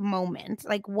gaze moments.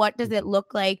 Like, what does it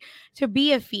look like to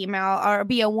be a female or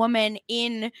be a woman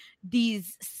in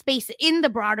these spaces, in the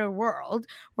broader world,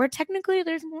 where technically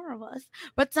there's more of us,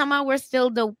 but somehow we're still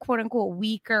the quote unquote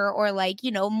weaker, or like,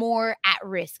 you know, more at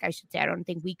risk, I should say. I don't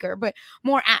think weaker, but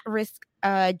more at risk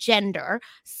gender.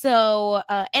 So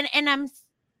and I'm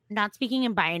not speaking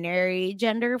in binary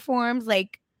gender forms,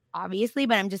 like, obviously,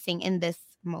 but I'm just saying in this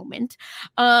moment,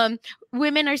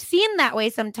 women are seen that way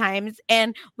sometimes,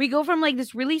 and we go from like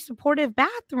this really supportive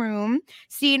bathroom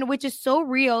scene, which is so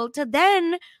real, to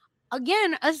then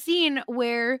again a scene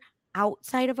where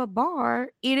outside of a bar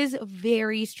it is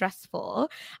very stressful.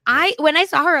 When I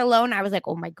saw her alone, I was like,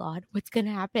 oh my God, what's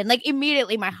gonna happen? Like,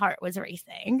 immediately my heart was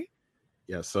racing.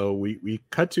 Yeah, so we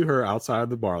cut to her outside of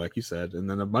the bar, like you said, and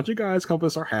then a bunch of guys come up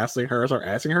and start hassling her, start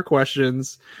asking her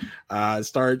questions,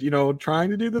 start, you know, trying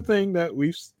to do the thing that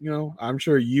we've, you know, I'm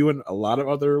sure you and a lot of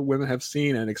other women have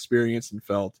seen and experienced and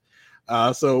felt.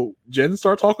 So Jen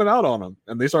started talking out on them,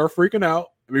 and they start freaking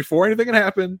out. Before anything can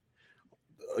happen,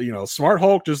 you know, Smart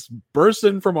Hulk just bursts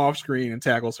in from off screen and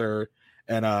tackles her,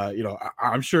 and you know,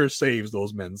 I'm sure saves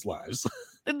those men's lives.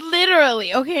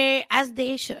 Literally, okay, as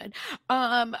they should.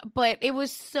 But it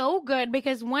was so good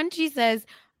because when she says,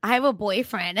 I have a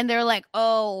boyfriend, and they're like,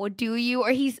 oh, do you?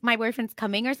 Or my boyfriend's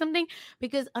coming or something.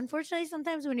 Because unfortunately,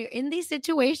 sometimes when you're in these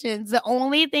situations, the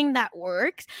only thing that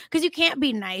works, because you can't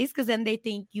be nice, because then they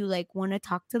think you like want to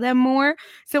talk to them more.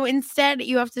 So instead,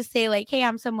 you have to say like, hey,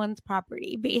 I'm someone's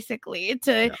property, basically,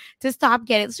 to stop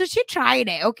getting. So she tried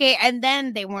it, okay, and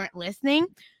then they weren't listening.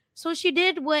 So she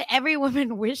did what every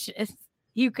woman wishes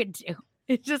you could do.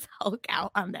 It's just Hulk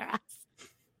out on their ass.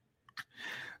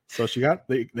 So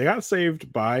they got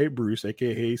saved by Bruce,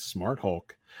 aka Smart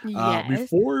Hulk. Yes.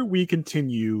 Before we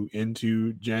continue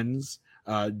into Jen's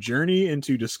journey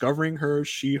into discovering her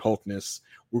She-Hulkness,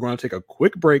 we're going to take a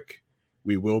quick break.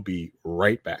 We will be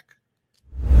right back.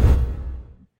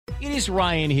 It is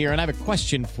Ryan here, and I have a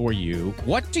question for you.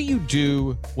 What do you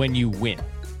do when you win?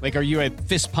 Like, are you a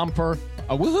fist pumper,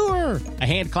 a woohooer, a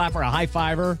hand clapper, a high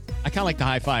fiver? I kind of like the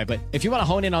high five, but if you want to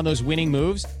hone in on those winning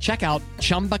moves, check out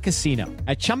Chumba Casino.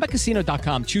 At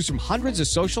ChumbaCasino.com, choose from hundreds of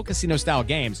social casino-style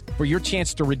games for your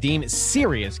chance to redeem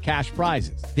serious cash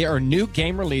prizes. There are new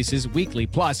game releases weekly,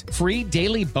 plus free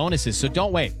daily bonuses. So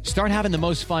don't wait. Start having the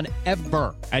most fun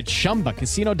ever at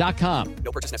ChumbaCasino.com.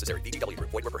 No purchase necessary. VGW Group.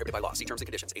 Void where prohibited by law. See terms and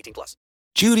conditions. 18+.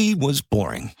 Judy was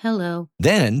boring. Hello.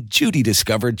 Then Judy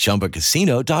discovered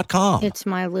ChumbaCasino.com. It's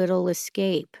my little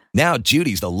escape. Now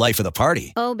Judy's the life of the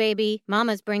party. Oh, baby,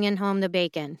 mama's bringing home the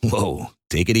bacon. Whoa,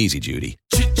 take it easy, Judy.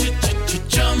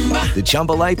 The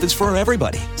Chumba life is for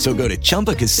everybody. So go to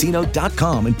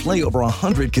ChumbaCasino.com and play over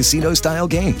 100 casino-style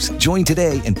games. Join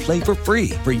today and play for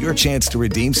free for your chance to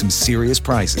redeem some serious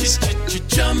prizes.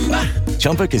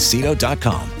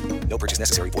 ChumbaCasino.com. No purchase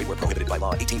necessary. Void where prohibited by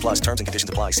law. 18+. Terms and conditions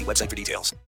apply. See website for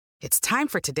details. It's time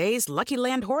for today's Lucky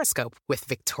Land horoscope with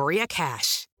Victoria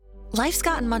Cash. Life's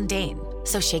gotten mundane,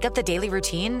 so shake up the daily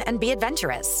routine and be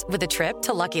adventurous with a trip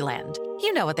to Lucky Land.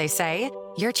 You know what they say.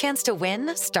 Your chance to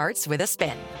win starts with a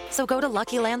spin. So go to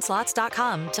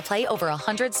LuckyLandSlots.com to play over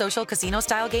 100 social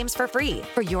casino-style games for free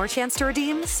for your chance to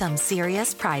redeem some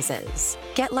serious prizes.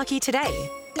 Get lucky today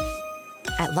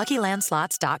at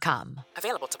LuckyLandSlots.com.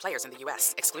 Available to players in the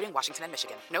U.S., excluding Washington and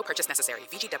Michigan. No purchase necessary.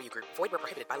 VGW Group. Void where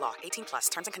prohibited by law. 18+.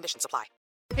 Terms and conditions apply.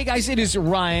 Hey guys, it is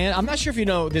Ryan. I'm not sure if you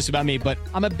know this about me, but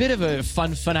I'm a bit of a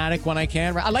fun fanatic when I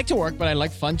can. I like to work, but I like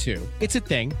fun too. It's a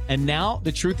thing. And now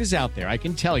the truth is out there. I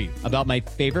can tell you about my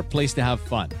favorite place to have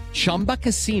fun. Chumba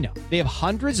Casino. They have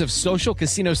hundreds of social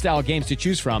casino style games to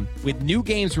choose from with new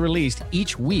games released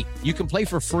each week. You can play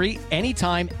for free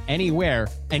anytime, anywhere.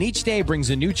 And each day brings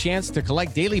a new chance to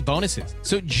collect daily bonuses.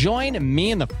 So join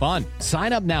me in the fun.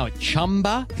 Sign up now at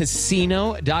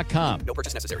ChumbaCasino.com. No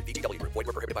purchase necessary. VGW Group. Void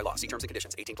where prohibited by law. See terms and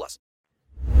conditions. 18+.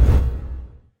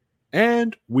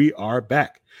 And we are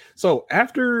back. So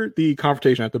after the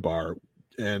confrontation at the bar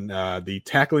and the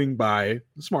tackling by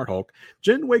Smart Hulk,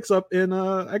 Jen wakes up in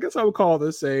I guess I would call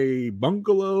this a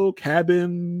bungalow,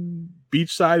 cabin,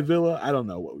 beachside villa. I don't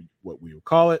know what we would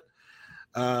call it.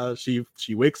 She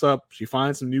wakes up, she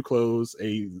finds some new clothes,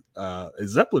 a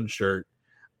Zeppelin shirt.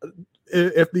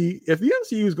 If the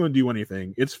MCU is going to do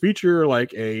anything, it's feature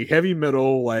like a heavy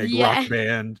metal rock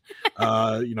band,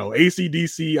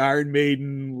 AC/DC, Iron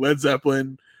Maiden, Led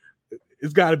Zeppelin.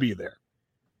 It's got to be there.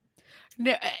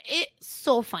 It's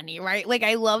so funny, right? Like,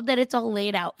 I love that it's all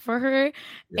laid out for her.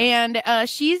 Yeah. And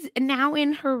she's now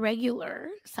in her regular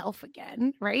self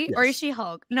again, right? Yes. Or is she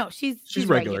Hulk? No, she's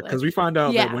regular, because we find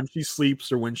out that when she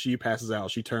sleeps or when she passes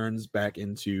out, she turns back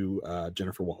into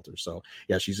Jennifer Walters. So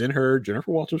yeah, she's in her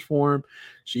Jennifer Walters form.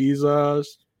 She's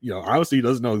obviously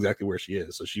doesn't know exactly where she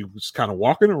is, so she was kind of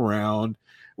walking around.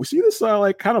 We see this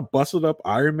kind of busted up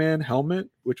Iron Man helmet,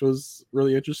 which was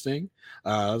really interesting.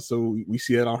 So we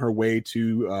see it on her way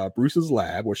to Bruce's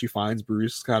lab, where she finds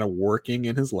Bruce kind of working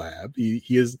in his lab. He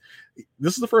is.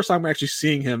 This is the first time we're actually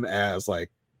seeing him as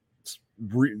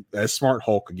as Smart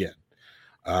Hulk again,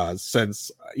 since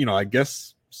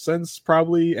since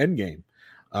probably Endgame.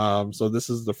 So this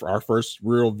is our first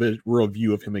real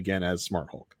view of him again as Smart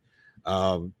Hulk.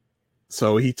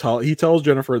 So he tells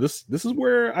Jennifer, this is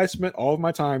where I spent all of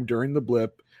my time during the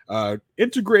blip,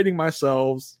 integrating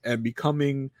myself and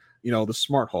becoming, the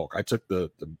Smart Hulk. I took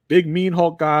the big mean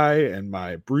Hulk guy and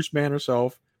my Bruce Banner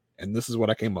self, and this is what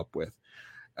I came up with.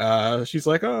 She's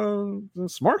like, "Oh,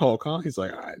 Smart Hulk, huh?" He's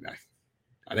like, I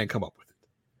didn't come up with it.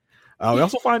 We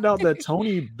also find out that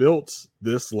Tony built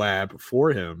this lab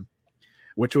for him,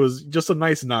 which was just a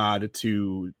nice nod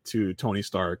to Tony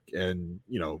Stark, and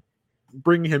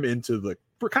bringing him into the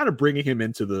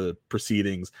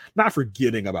proceedings, not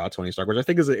forgetting about Tony Stark, which I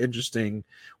think is an interesting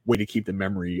way to keep the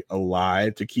memory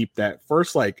alive, to keep that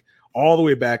first, all the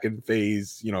way back in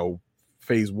phase 1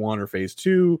 or phase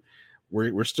 2,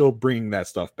 we're still bringing that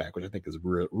stuff back, which I think is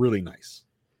really nice.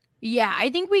 Yeah, I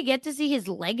think we get to see his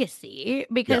legacy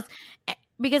because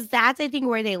that's, I think,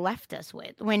 where they left us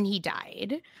with when he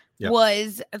died,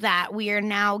 was that we are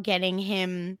now getting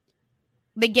him,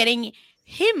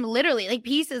 literally,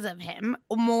 pieces of him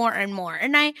more and more,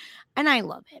 and I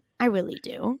love it. I really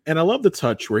do. And I love the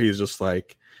touch where he's just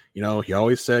he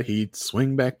always said he'd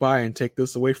swing back by and take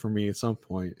this away from me at some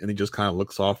point, and he just kind of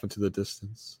looks off into the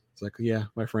distance. It's like, yeah,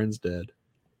 my friend's dead.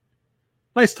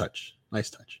 Nice touch.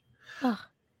 Oh.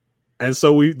 And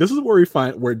so this is where we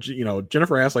find where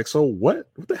Jennifer asks, like, so what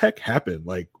the heck happened?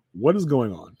 Like, what is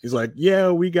going on? He's like,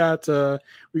 yeah, we got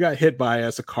hit by a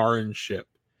Sakaran ship.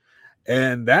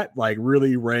 And that like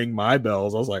really rang my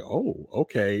bells. I was like, oh,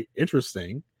 okay,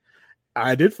 interesting.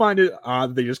 I did find it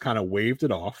odd they just kind of waved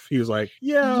it off. He was like,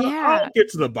 yeah, I'll get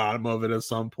to the bottom of it at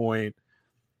some point.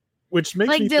 Which makes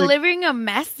like me delivering a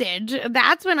message.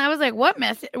 That's when I was like, what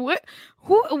message? What?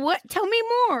 Tell me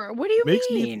more. What do you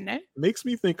mean? Makes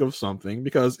me think of something,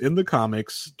 because in the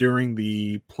comics, during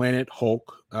the Planet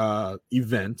Hulk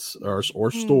events or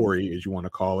story, as you want to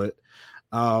call it,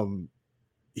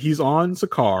 he's on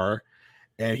Sakaar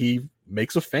and he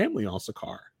makes a family on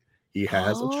Sakaar. He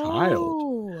has a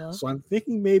child. So I'm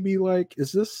thinking maybe like,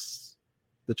 is this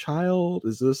the child?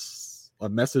 Is this a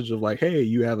message of like, hey,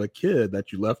 you have a kid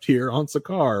that you left here on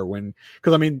Sakaar?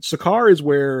 Because I mean, Sakaar is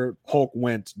where Hulk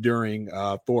went during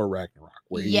Thor Ragnarok,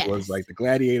 where he was like the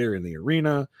gladiator in the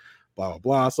arena, blah blah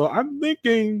blah. So I'm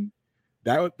thinking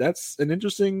that's an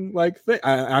interesting like thing.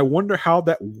 I wonder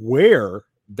where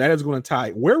that is going to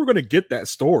tie, where we're going to get that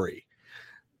story.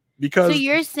 Because so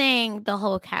you're saying the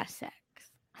Hulk has sex?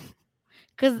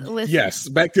 Because yes,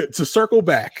 back to circle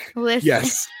back. Listen.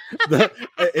 Yes,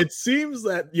 it seems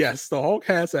that yes, the Hulk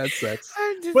has had sex,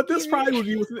 but this probably would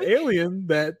be with an alien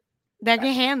that can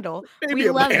handle. Maybe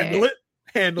love handle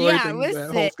everything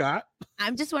that Hulk's got.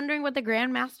 I'm just wondering what the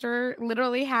Grandmaster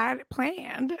literally had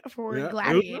planned for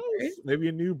gladiators. Maybe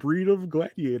a new breed of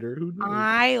gladiator. Who knows?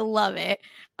 I love it.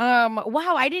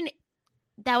 Wow,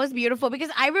 that was beautiful, because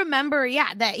I remember,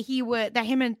 that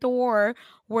him and Thor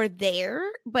were there,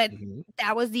 but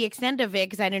that was the extent of it,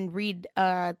 because I didn't read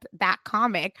that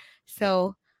comic.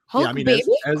 So Hulk baby?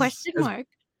 Question mark.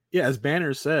 Yeah, as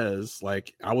Banner says,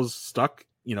 like, I was stuck,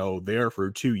 there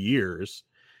for 2 years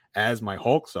as my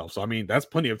Hulk self. So I mean, that's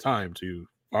plenty of time to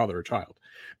father a child.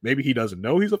 Maybe he doesn't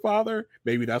know he's a father.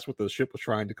 Maybe that's what the ship was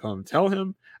trying to come tell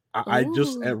him. I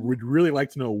would really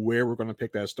like to know where we're going to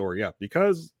pick that story up,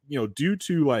 because due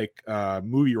to like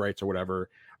movie rights or whatever,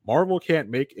 Marvel can't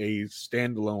make a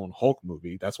standalone Hulk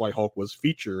movie. That's why Hulk was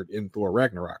featured in Thor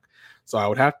Ragnarok. So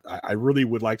I really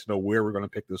would like to know where we're going to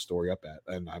pick this story up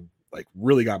at, and I'm like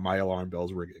really got my alarm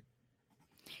bells ringing.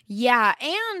 Yeah,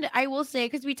 and I will say,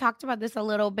 because we talked about this a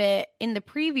little bit in the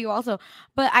preview also,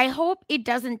 but I hope it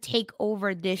doesn't take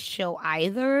over this show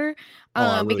either,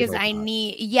 because I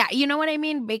need, you know what I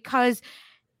mean? Because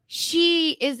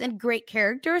she is a great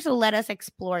character, so let us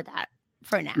explore that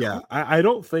for now. Yeah, I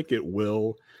don't think it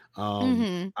will.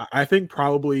 I think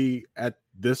probably at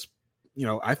this,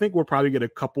 I think we'll probably get a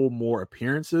couple more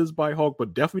appearances by Hulk,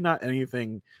 but definitely not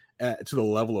anything to the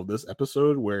level of this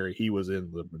episode where he was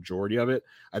in the majority of it.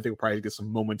 I think we'll probably get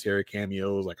some momentary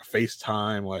cameos, like a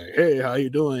FaceTime, like, hey, how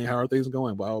you doing? How are things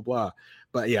going? Blah, blah, blah.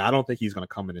 But yeah, I don't think he's going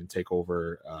to come in and take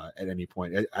over at any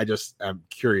point. I'm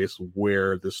curious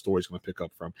where this story's going to pick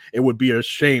up from. It would be a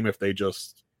shame if they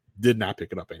just did not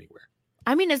pick it up anywhere.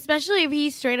 I mean, especially if he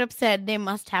straight up said they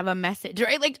must have a message,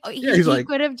 right? Like, he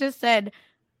could have just said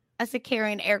a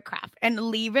Sicarian aircraft and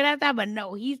leave it at that. But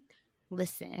no,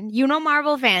 listen,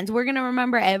 Marvel fans, we're going to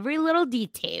remember every little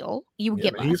detail you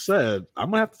give us. He said,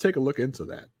 I'm going to have to take a look into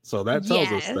that. So that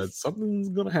tells us that something's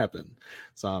going to happen.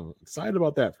 So I'm excited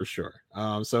about that for sure.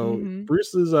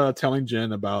 Bruce is telling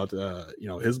Jen about,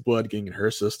 his blood getting in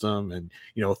her system. And,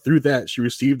 through that, she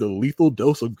received a lethal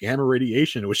dose of gamma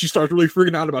radiation, which she starts really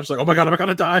freaking out about. She's like, oh my God, am I going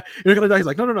to die? You're going to die. He's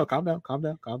like, no, calm down.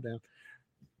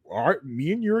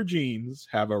 Me and your genes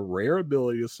have a rare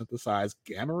ability to synthesize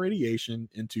gamma radiation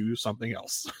into something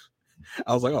else.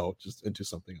 I was like, oh, just into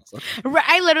something else. Okay.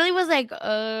 I literally was like,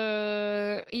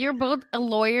 you're both a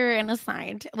lawyer and a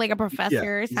scientist, like a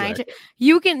professor, scientist. Exactly.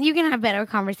 You can have better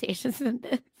conversations than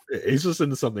this. He's just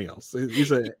into something else. He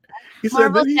said,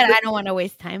 I don't want to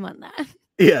waste time on that.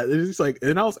 Yeah, it's like,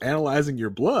 and I was analyzing your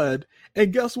blood,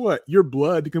 and guess what? Your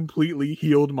blood completely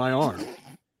healed my arm.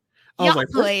 I was like,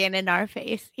 playing in our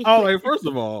face. First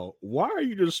of all, why are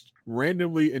you just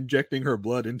randomly injecting her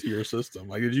blood into your system?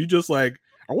 Like, did you just like,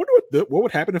 I wonder what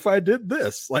would happen if I did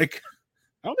this? Like,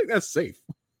 I don't think that's safe.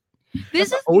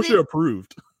 This is OSHA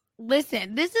approved.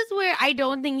 Listen, this is where I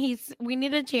don't think we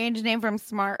need to change the name from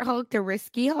Smart Hulk to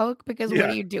Risky Hulk, because what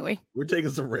are you doing? We're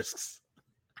taking some risks.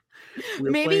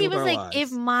 Maybe he was like, lives.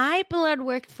 If my blood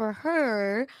worked for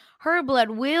her, her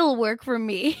blood will work for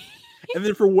me. And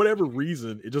then for whatever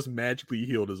reason, it just magically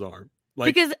healed his arm.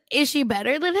 Like, because is she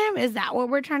better than him? Is that what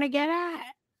we're trying to get at?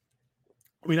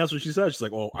 I mean, that's what she said. She's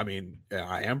like, well, I mean,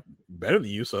 I am better than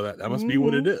you, so that must be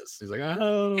what it is. He's like, I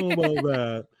don't know about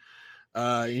that.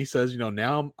 He says,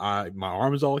 now my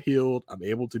arm is all healed. I'm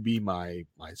able to be my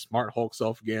Smart Hulk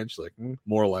self again. She's like,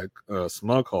 more like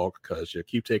Smug Hulk, because you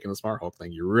keep taking the Smart Hulk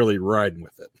thing. You're really riding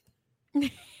with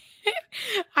it.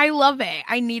 I love it.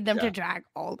 I need them to drag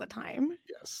all the time.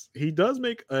 Yes, he does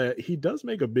make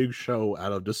a big show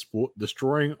out of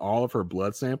destroying all of her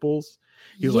blood samples.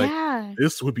 He's like,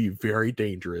 this would be very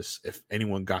dangerous if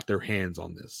anyone got their hands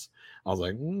on this. I was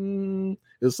like,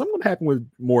 is something gonna happen with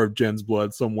more of Jen's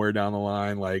blood somewhere down the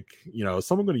line? Like, is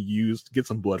someone going to get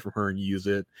some blood from her and use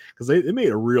it? Because they made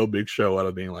a real big show out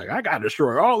of being like, I gotta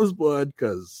destroy all this blood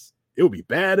because it would be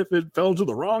bad if it fell into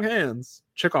the wrong hands.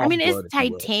 Check off. I mean, is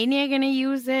Titania gonna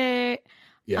use it?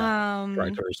 Yeah,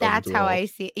 that's how I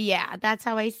see it. Yeah, that's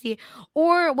how I see it.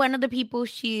 Or one of the people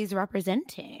she's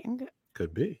representing.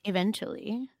 Could be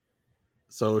eventually.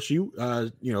 So she,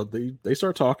 they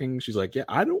start talking. She's like, yeah,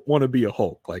 I don't want to be a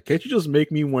Hulk. Like, can't you just make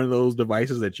me one of those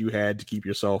devices that you had to keep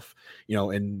yourself,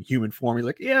 in human form? He's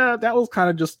like, yeah, that was kind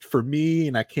of just for me,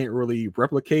 and I can't really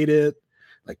replicate it.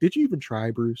 Like, did you even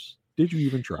try, Bruce? Did you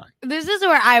even try? This is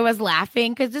where I was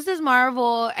laughing, because this is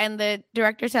Marvel, and the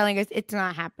director telling us it's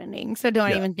not happening. So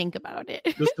don't even think about it.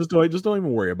 just don't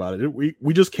even worry about it.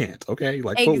 We just can't. Okay,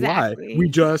 like, exactly. But why? We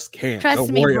just can't.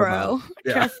 Trust me, bro.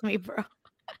 Trust me, bro.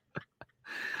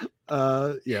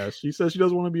 She says she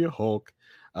doesn't want to be a Hulk.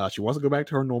 She wants to go back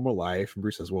to her normal life. And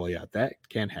Bruce says, well, yeah, that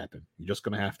can't happen. You're just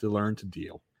going to have to learn to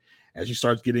deal. As she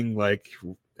starts getting like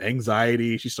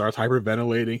anxiety, she starts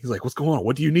hyperventilating. He's like, what's going on?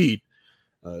 What do you need?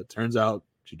 Turns out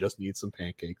she just needs some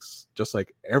pancakes. Just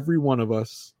like every one of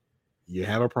us, you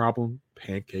have a problem,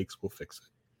 pancakes will fix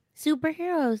it.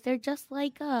 Superheroes, they're just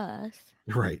like us.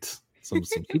 Right. Some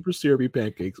super syrupy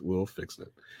pancakes will fix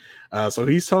it. So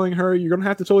he's telling her, you're going to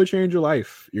have to totally change your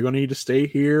life. You're going to need to stay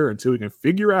here until we can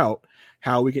figure out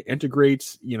how we can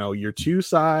integrate, your two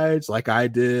sides like I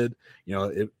did.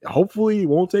 It hopefully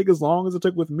won't take as long as it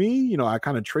took with me. I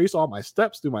kind of trace all my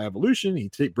steps through my evolution.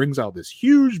 He brings out this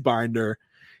huge binder,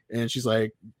 and she's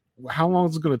like, how long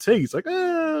is it going to take? He's like,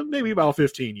 maybe about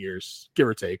 15 years, give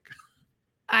or take.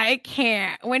 I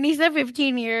can't. When he said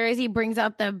 15 years, he brings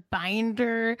out the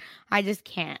binder. I just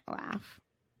can't laugh.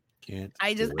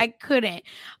 I couldn't.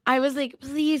 I was like,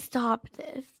 please stop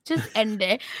this. Just end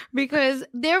it. Because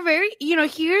they're very,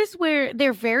 here's where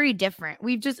they're very different.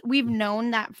 We've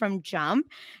known that from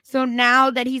jump. So now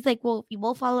that he's like, well,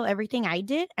 we'll follow everything I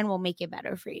did and we'll make it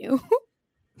better for you.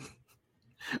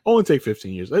 Only take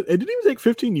 15 years. It didn't even take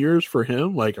 15 years for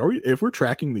him. Like, if we're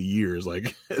tracking the years,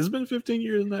 like, it's been 15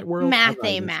 years in that world.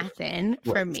 Mathin'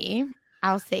 for me.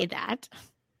 I'll say that.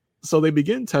 So they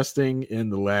begin testing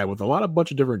in the lab with a bunch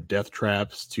of different death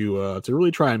traps to really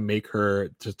try and make her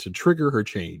to trigger her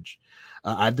change.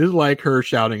 I did like her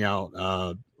shouting out,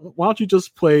 "Why don't you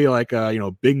just play like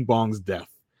Bing Bong's death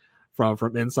from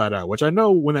Inside Out?" Which I know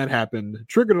when that happened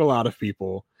triggered a lot of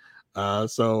people.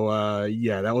 That was a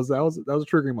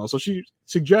triggering moment. So she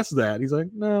suggests that. He's like,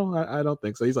 no, I don't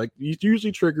think so. He's like, he's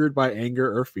usually triggered by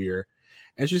anger or fear,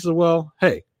 and she said, well,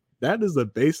 hey, that is the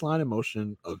baseline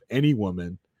emotion of any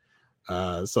woman.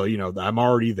 So I'm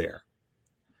already there.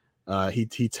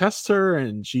 He tests her,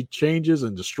 and she changes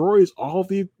and destroys all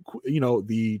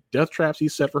the death traps he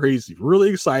set for her. He's really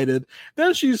excited.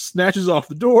 Then she snatches off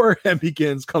the door and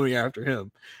begins coming after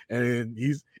him. And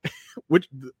he's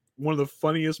one of the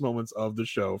funniest moments of the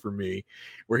show for me,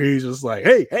 where he's just like,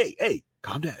 hey,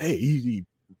 calm down. Hey, he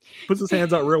puts his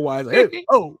hands out real wide, like, hey,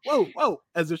 whoa,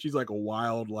 as if she's like a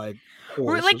wild, like,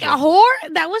 horse. Or like a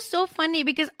whore. That was so funny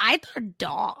because I thought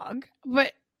dog,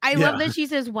 but I love that she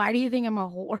says, why do you think I'm a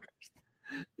whore?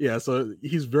 Yeah, so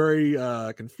he's very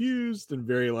confused and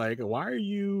very like, why are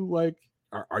you like,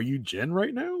 are you Jen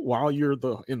right now while you're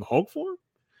in the Hulk form?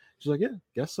 She's like, yeah,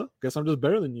 guess so. Guess I'm just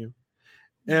better than you.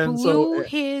 And blew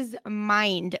his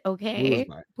mind, okay?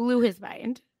 Blew his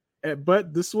mind.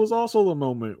 But this was also the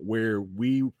moment where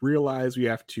we realized we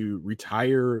have to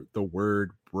retire the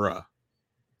word bruh.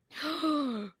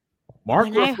 Mark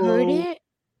when Ruffalo, I heard it,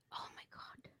 oh my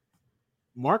god.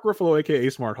 Mark Ruffalo, aka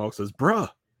Smart Hulk, says, bruh,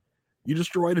 you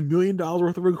destroyed $1 million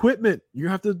worth of equipment. You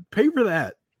have to pay for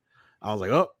that. I was like,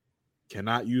 oh,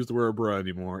 cannot use the word bruh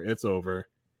anymore. It's over.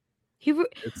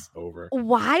 It's over.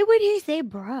 Why would he say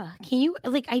bruh? Can you,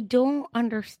 like, I don't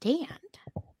understand.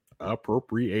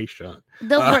 Appropriation.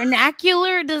 The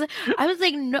vernacular does. I was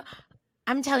like, no.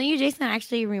 I'm telling you, Jason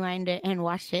actually rewind it and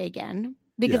watched it again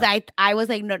because I was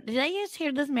like, no. Did I just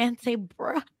hear this man say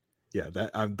bruh? Yeah,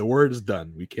 that the word is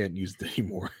done. We can't use it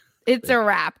anymore. It's a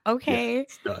wrap. Okay. Yeah,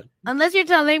 it's done. Unless you're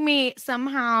telling me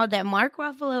somehow that Mark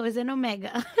Ruffalo is an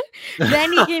Omega,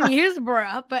 then he can use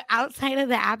bruh. But outside of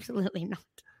that, absolutely not.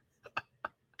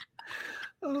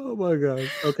 Oh my gosh.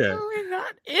 Okay. Oh my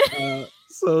god.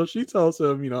 So she tells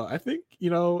him, I think,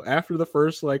 after the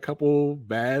first like couple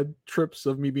bad trips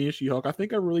of me being She-Hulk, I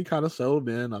think I really kind of settled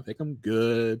in. I think I'm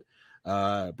good.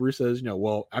 Bruce says,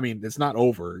 well, I mean, it's not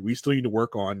over. We still need to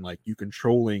work on like you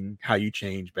controlling how you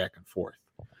change back and forth.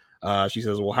 She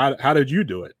says, well, how did you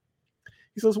do it?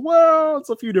 He says, well, it's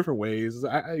a few different ways.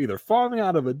 I either falling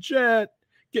out of a jet,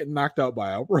 getting knocked out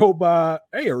by a robot,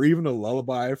 or even a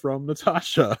lullaby from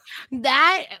Natasha.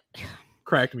 That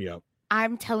cracked me up.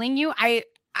 I'm telling you,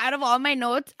 out of all my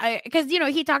notes, because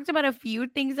he talked about a few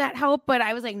things that help, but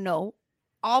I was like, no.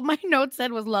 All my notes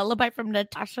said was lullaby from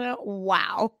Natasha.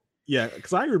 Wow. Yeah,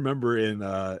 because I remember in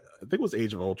I think it was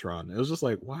Age of Ultron, it was just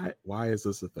like, why is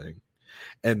this a thing?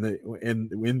 And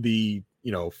in the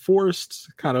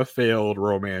forced kind of failed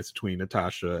romance between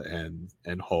Natasha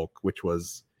and Hulk, which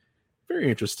was very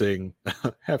interesting.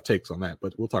 Have takes on that,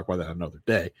 but we'll talk about that another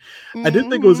day. I did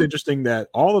think it was interesting that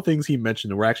all the things he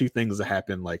mentioned were actually things that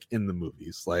happened like in the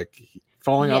movies. Like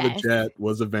falling out of the jet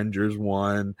was Avengers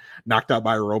 1, knocked out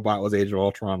by a robot was Age of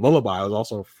Ultron, lullaby was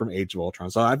also from Age of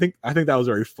Ultron. So I think that was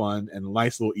very fun and a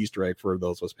nice little Easter egg for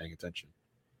those of us paying attention.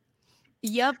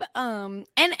 Yep. And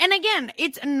again,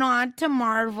 it's not to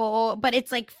Marvel, but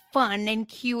it's like fun and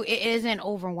cute. It isn't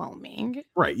overwhelming.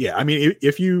 Right. Yeah. I mean,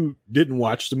 if you didn't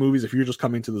watch the movies, if you're just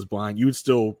coming to this blind, you would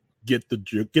still get the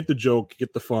joke,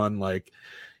 get the fun, like,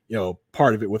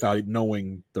 part of it without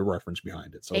knowing the reference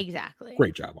behind it. So exactly.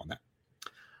 Great job on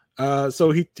that. So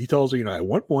he tells her, at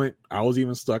one point I was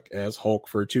even stuck as Hulk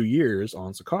for 2 years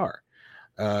on Sakaar.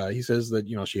 He says that,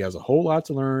 she has a whole lot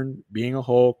to learn being a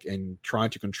Hulk and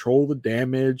trying to control the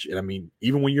damage. And I mean,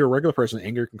 even when you're a regular person,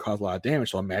 anger can cause a lot of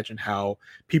damage. So imagine how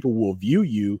people will view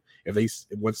you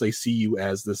once they see you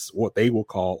as this, what they will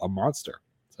call a monster.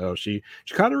 So she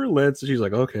kind of relents and she's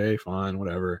like, okay, fine,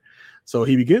 whatever. So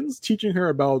he begins teaching her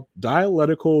about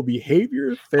dialectical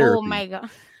behavior therapy. Oh my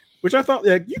God. Which I thought,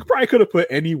 you probably could have put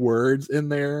any words in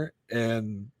there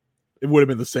and it would have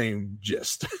been the same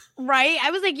gist. Right? I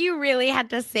was like, you really had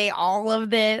to say all of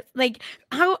this. Like,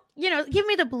 how, give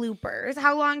me the bloopers.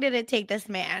 How long did it take this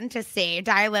man to say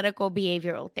dialectical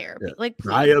behavioral therapy? Yeah. Like,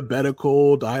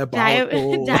 diabolical.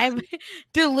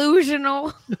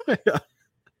 Delusional. Yeah.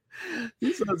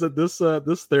 He says that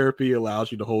this therapy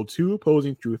allows you to hold two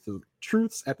opposing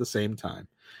truths at the same time.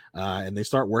 And they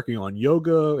start working on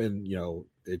yoga and,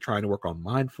 they're trying to work on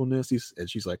mindfulness. And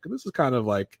she's like, this is kind of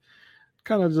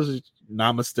just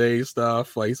namaste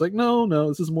stuff. Like, he's like, no,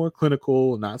 this is more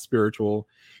clinical and not spiritual.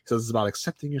 He says it's about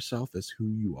accepting yourself as who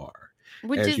you are.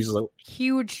 Which and is a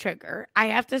huge trigger, I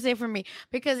have to say, for me,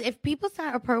 because if people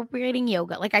start appropriating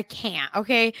yoga, like, I can't,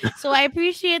 okay? So I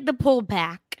appreciate the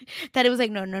pullback that it was like,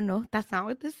 no, that's not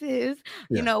what this is.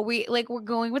 Yeah. We're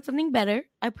going with something better.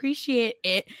 I appreciate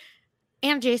it.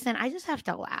 And Jason, I just have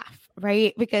to laugh,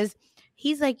 right? Because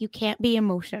he's like, you can't be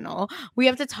emotional. We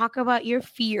have to talk about your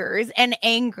fears and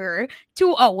anger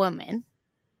to a woman.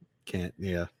 Can't,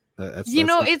 yeah. That's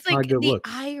it's like the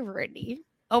irony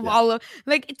of all of,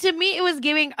 like, to me, it was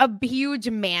giving a huge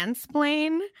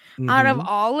mansplain out of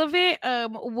all of it,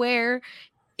 where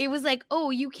it was like,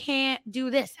 oh, you can't do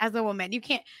this as a woman. You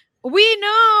can't. We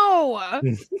know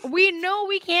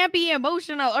we can't be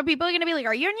emotional, or people are gonna be like,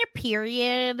 are you on your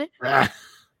period?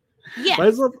 Yeah,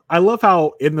 I love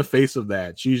how in the face of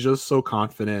that, she's just so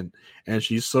confident, and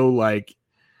she's so like,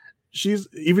 she's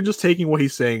even just taking what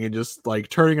he's saying and just like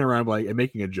turning it around, like, and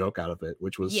making a joke out of it,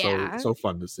 which was so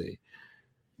fun to see.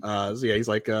 So yeah, he's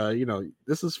like,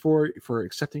 this is for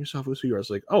accepting yourself as who you are. It's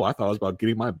like, oh, I thought it was about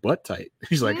getting my butt tight.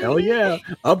 He's like, hell yeah,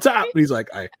 up top. And he's like,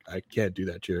 I can't do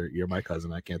that. You're my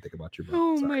cousin. I can't think about your butt.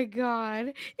 Oh my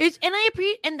God.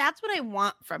 And that's what I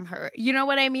want from her. You know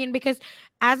what I mean? Because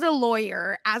as a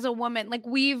lawyer, as a woman, like,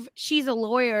 she's a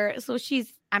lawyer, so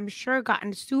she's, I'm sure,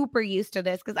 gotten super used to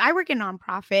this, because I work in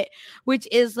nonprofit, which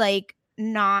is like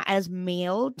not as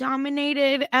male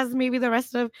dominated as maybe the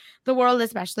rest of the world,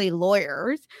 especially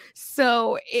lawyers.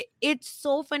 So it's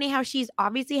so funny how she's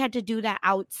obviously had to do that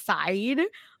outside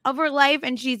of her life,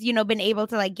 and she's been able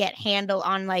to like get handle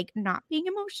on like not being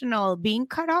emotional, being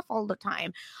cut off all the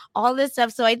time, all this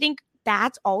stuff. So I think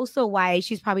that's also why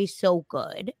she's probably so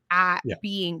good at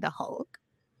being the Hulk.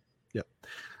 Yep.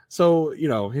 So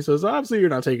he says, obviously you're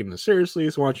not taking this seriously,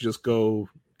 so why don't you just go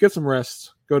get some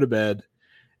rest, go to bed.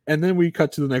 And then we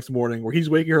cut to the next morning where he's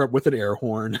waking her up with an air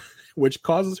horn, which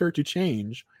causes her to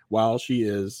change while she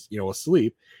is,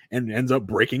 asleep, and ends up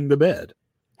breaking the bed.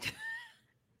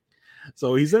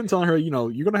 So he's then telling her,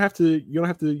 you're gonna have to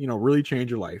really change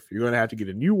your life. You're gonna have to get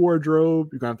a new wardrobe.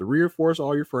 You're gonna have to reinforce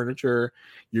all your furniture.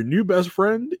 Your new best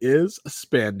friend is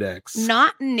spandex.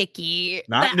 Not Nikki.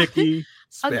 Not Nikki.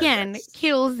 again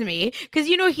kills me because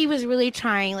he was really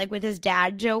trying, like with his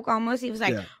dad joke almost. He was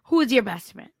like, "Who's your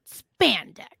best friend?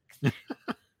 Spandex."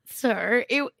 Sir,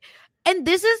 and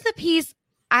this is the piece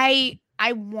I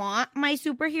want my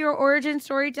superhero origin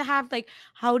story to have. Like,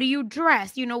 how do you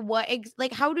dress?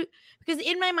 Because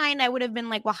in my mind I would have been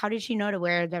like, well, how did she know to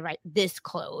wear this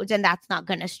clothes? And that's not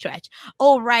gonna stretch.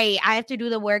 Oh, right, I have to do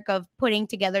the work of putting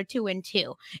together 2 and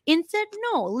 2. Instead,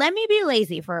 no, let me be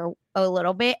lazy for a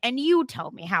little bit and you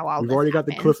tell me how all We've this already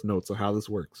happens. got the cliff notes of how this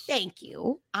works. Thank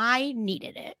you. I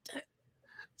needed it.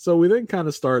 So we then kind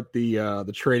of start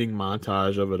the training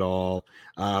montage of it all.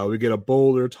 We get a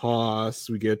boulder toss.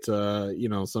 We get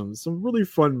some really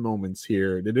fun moments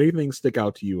here. Did anything stick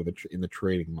out to you in the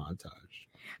training montage?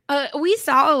 We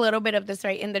saw a little bit of this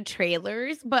right in the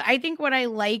trailers, but I think what I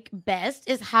like best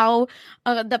is how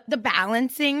the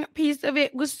balancing piece of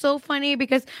it was so funny,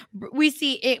 because we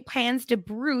see it pans to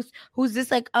Bruce, who's this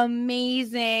like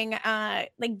amazing,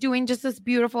 like doing just this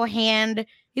beautiful hand.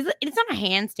 It's not a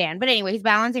handstand, but anyway, he's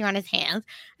balancing on his hands,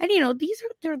 and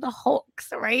they're the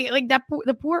Hulks, right? Like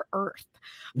the poor Earth.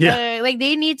 Yeah, like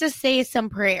they need to say some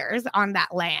prayers on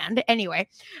that land anyway.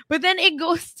 But then it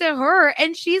goes to her,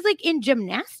 and she's like in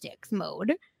gymnastics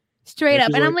mode, straight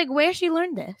up. And I'm like, where she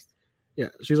learned this? Yeah,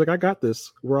 she's like, I got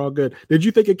this. We're all good. Did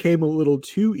you think it came a little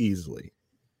too easily?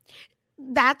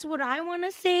 That's what I want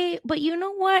to say, but you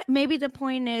know what? Maybe the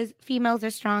point is females are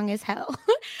strong as hell,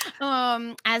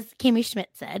 as Kimmy Schmidt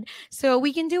said. So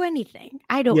we can do anything.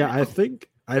 I don't know. I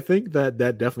think that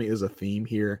definitely is a theme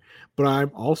here, but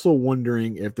I'm also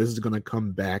wondering if this is going to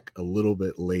come back a little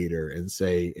bit later and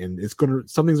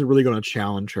something's really going to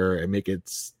challenge her and make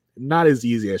it not as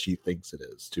easy as she thinks it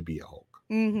is to be a Hulk.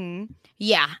 Mm-hmm.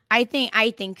 Yeah, I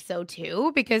think so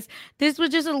too, because this was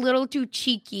just a little too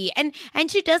cheeky, and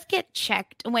she does get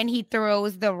checked when he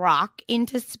throws the rock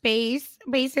into space,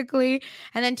 basically,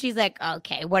 and then she's like,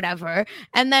 okay, whatever,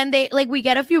 and then we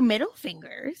get a few middle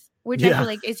fingers, which I feel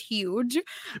like is huge.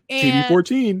 And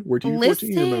TV-14, we're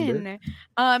TV-14, remember?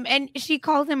 And she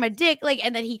calls him a dick,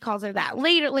 and then he calls her that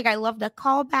later. I love the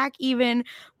callback even,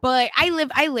 but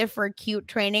I live for a cute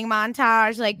training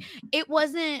montage. It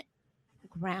wasn't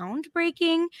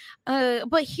groundbreaking,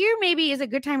 but here maybe is a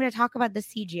good time to talk about the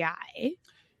CGI.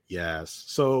 Yes.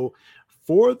 So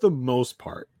for the most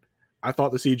part, I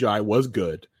thought the CGI was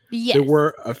good. Yes. There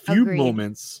were a few Agreed.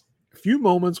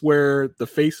 moments where the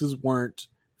faces weren't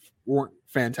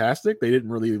fantastic. They didn't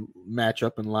really match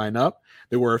up and line up.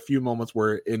 There were a few moments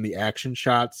where in the action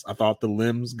shots, I thought the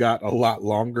limbs got a lot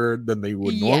longer than they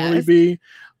would normally be.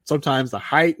 Sometimes the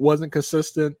height wasn't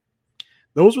consistent.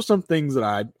 Those were some things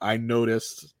that I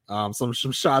noticed. Some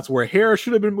shots where hair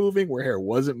should have been moving, where hair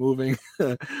wasn't moving.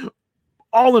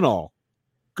 All in all,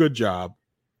 good job.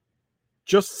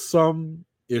 Just some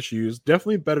issues.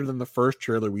 Definitely better than the first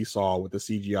trailer we saw with the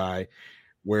CGI,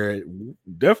 where it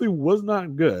definitely was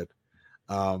not good.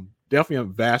 Definitely a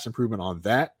vast improvement on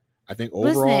that. I think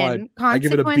overall, I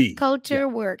give it a B. Culture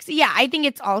works. Yeah, I think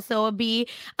it's also a B.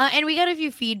 And we got a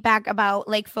few feedback about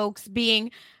folks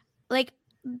being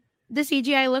the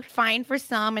CGI looked fine for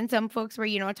some, and some folks were,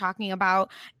 talking about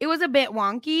it was a bit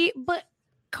wonky, but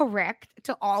correct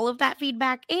to all of that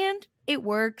feedback, and it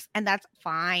works, and that's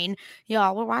fine.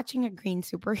 Y'all, we're watching a green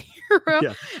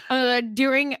superhero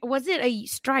during, was it a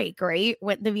strike, right?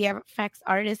 When the VFX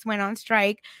artists went on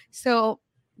strike, so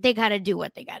they got to do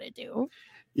what they got to do.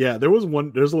 Yeah, there's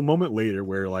a moment later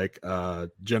where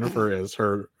Jennifer is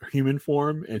her human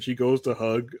form, and she goes to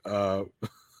hug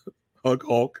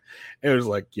Hulk, and it was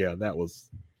that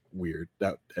was weird.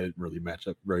 That didn't really match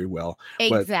up very well.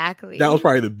 Exactly. But that was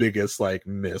probably the biggest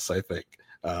miss, I think.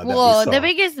 The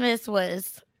biggest miss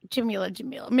was Jamila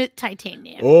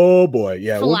Titanium. Oh boy,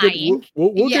 yeah, flying.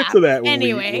 We'll get to that when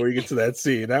anyway. we get to that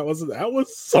scene. That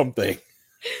was something.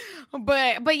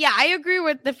 But yeah, I agree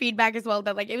with the feedback as well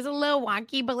that it was a little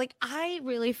wonky, but I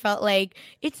really felt like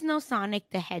it's no Sonic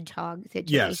the Hedgehog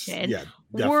situation. Yes,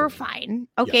 we're fine.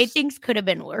 Okay, yes. Things could have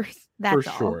been worse. That's for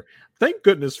all. Sure. Thank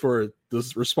goodness for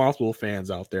the responsible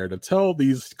fans out there to tell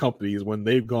these companies when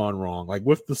they've gone wrong, like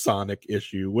with the Sonic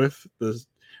issue, with the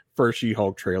first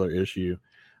She-Hulk trailer issue.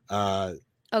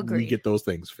 Agreed. We get those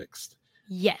things fixed.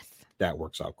 Yes, that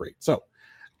works out great. So.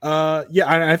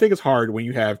 I think it's hard when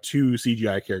you have two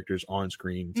CGI characters on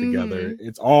screen together. Mm-hmm.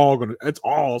 It's all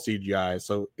CGI,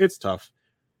 so it's tough.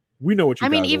 We know what you. I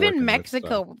mean, even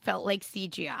Mexico felt like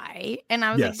CGI, and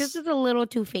I was like, "This is a little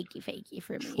too fakey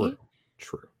for me."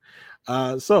 True.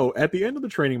 So at the end of the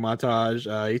training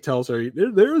montage, he tells her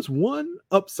there is one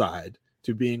upside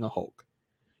to being a Hulk.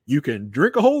 You can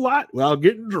drink a whole lot without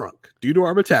getting drunk due to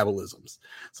our metabolisms.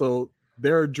 So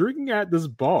they're drinking at this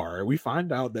bar. We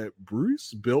find out that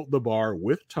Bruce built the bar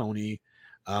with Tony,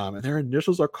 and their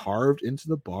initials are carved into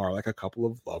the bar like a couple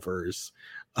of lovers.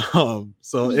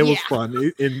 So it was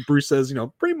fun. And Bruce says,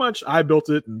 pretty much I built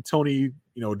it, and Tony,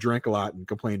 drank a lot and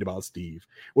complained about Steve,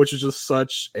 which is just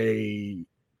such a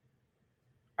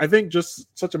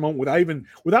moment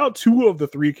without two of the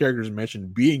three characters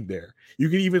mentioned being there. You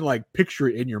can even like picture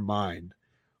it in your mind,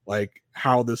 like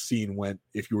how this scene went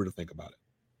if you were to think about it.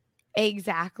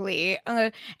 Exactly.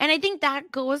 And I think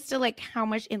that goes to like how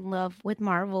much in love with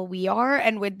Marvel we are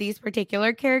and with these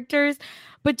particular characters.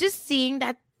 But just seeing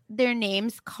that their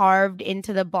names carved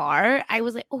into the bar, I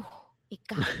was like, oh, it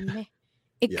got me.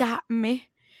 It got me.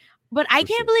 But I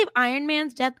can't believe Iron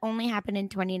Man's death only happened in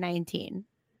 2019.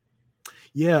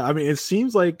 Yeah, I mean, it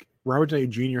seems like Robert Downey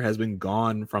Jr. has been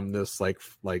gone from this like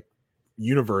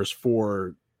universe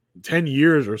for 10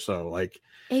 years or so. Like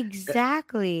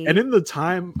exactly. And in the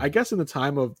time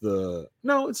of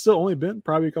it's still only been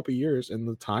probably a couple of years in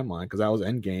the timeline, because that was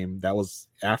Endgame. That was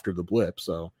after the blip.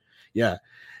 So yeah.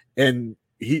 And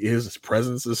his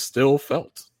presence is still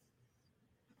felt.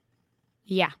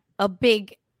 Yeah, a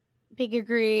big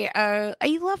agree. I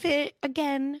love it.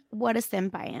 Again, what a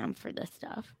simp I am for this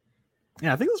stuff.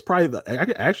 Yeah, I think it's probably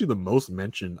actually the most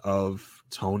mention of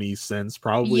Tony since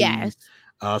probably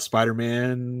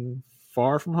Spider-Man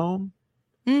Far From Home,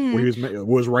 where he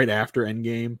was right after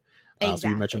Endgame. So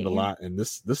he mentioned a lot, and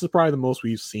this is probably the most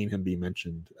we've seen him be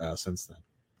mentioned since then.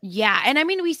 Yeah, and I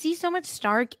mean, we see so much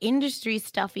Stark Industries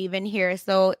stuff even here,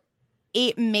 so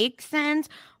it makes sense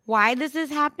why this is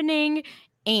happening.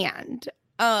 And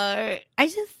I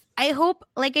hope,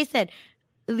 like I said,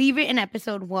 leave it in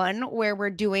episode 1 where we're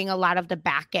doing a lot of the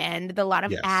back end, a lot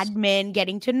of admin,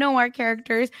 getting to know our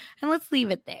characters, and let's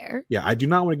leave it there. Yeah, I do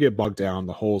not want to get bogged down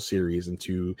the whole series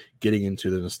into getting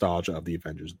into the nostalgia of the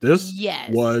Avengers. This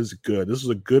was good. This was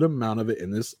a good amount of it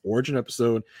in this origin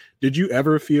episode. Did you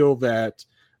ever feel that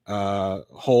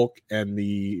Hulk and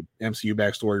the MCU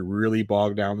backstory really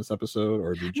bogged down this episode,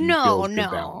 or did you feel good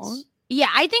balance? Yeah,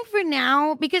 I think for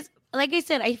now, because like I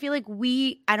said, I feel like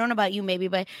I don't know about you maybe,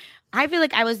 but I feel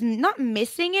like I was not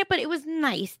missing it, but it was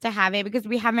nice to have it because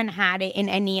we haven't had it in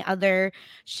any other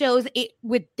shows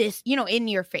with this, in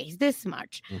your face this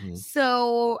much.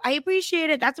 So I appreciate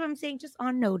it. That's what I'm saying. Just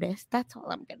on notice. That's all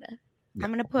I'm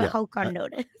going to put Hulk on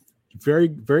notice. Very,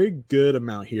 very good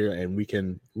amount here, and we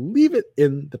can leave it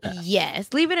in the past. Yes.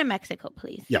 Leave it in Mexico,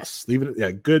 please. Yes. Leave it.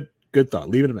 Yeah. Good thought.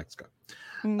 Leave it in Mexico.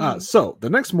 So the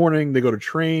next morning they go to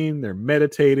train, they're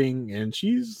meditating, and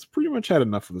she's pretty much had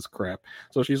enough of this crap.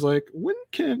 So she's like, when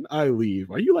can I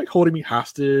leave? Are you like holding me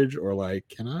hostage, or like,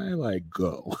 can I like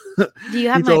go? Do you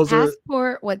have my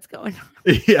passport? What's going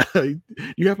on? Yeah.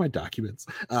 You have my documents.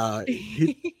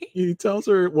 He tells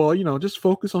her, well, just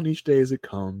focus on each day as it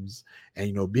comes.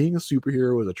 And, being a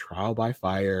superhero is a trial by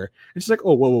fire. And she's like,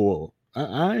 oh, whoa.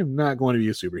 I am not going to be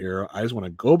a superhero. I just want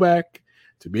to go back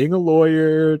to being a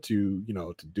lawyer, to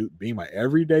being my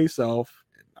everyday self.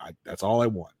 That's all I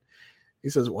want. He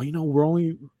says, well, we're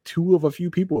only two of a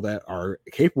few people that are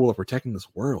capable of protecting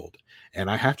this world. And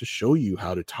I have to show you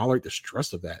how to tolerate the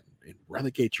stress of that and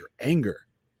relegate your anger.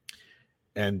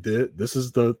 And this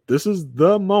is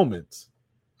the moment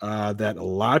that a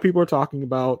lot of people are talking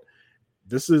about.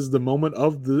 This is the moment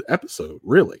of the episode,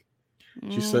 really.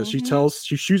 She says,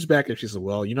 she shoots back and she says,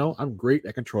 well, I'm great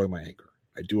at controlling my anger.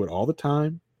 I do it all the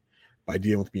time by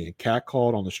dealing with being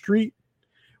catcalled on the street.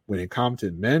 When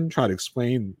incompetent men try to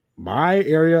explain my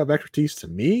area of expertise to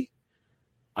me,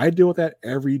 I deal with that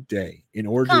every day in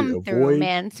order to avoid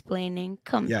mansplaining.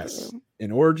 Through.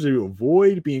 In order to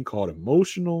avoid being called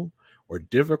emotional or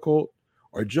difficult,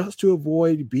 or just to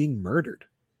avoid being murdered.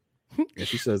 And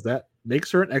she says that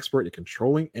makes her an expert at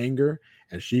controlling anger,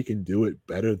 and she can do it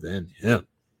better than him.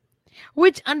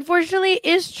 Which unfortunately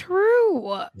is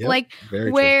true. Yep,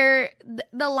 where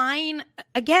the line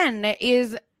again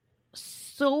is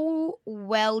so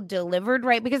well delivered,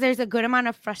 right? Because there's a good amount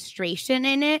of frustration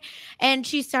in it, and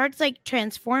she starts like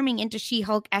transforming into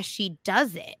She-Hulk as she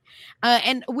does it,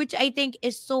 and which I think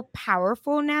is so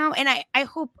powerful now. And I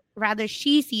hope rather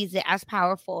she sees it as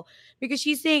powerful, because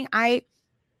she's saying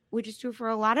which is true for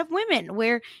a lot of women,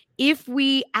 where if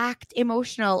we act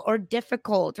emotional or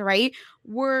difficult, right,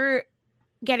 we're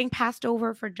getting passed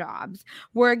over for jobs.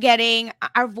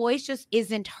 Our voice just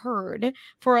isn't heard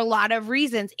for a lot of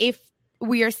reasons if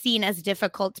we are seen as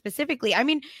difficult specifically. I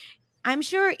mean, I'm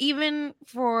sure even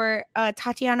for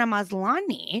Tatiana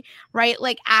Maslany, right,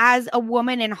 like as a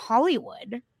woman in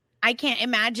Hollywood, I can't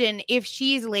imagine if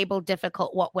she's labeled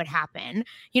difficult, what would happen.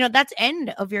 That's end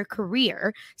of your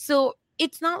career. So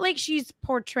it's not like she's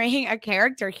portraying a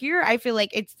character here. I feel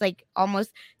like it's like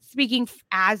almost speaking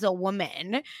as a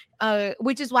woman,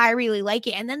 which is why I really like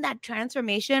it. And then that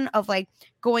transformation of like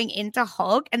going into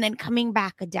Hulk and then coming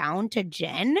back down to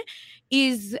Jen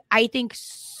is, I think,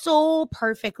 so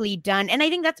perfectly done. And I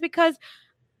think that's because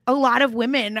a lot of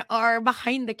women are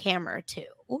behind the camera too.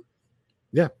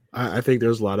 Yeah, I think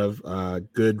there's a lot of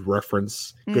good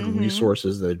reference, good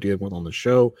resources that are dealing with on the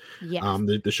show. Yes.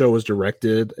 The show was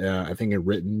directed, I think, and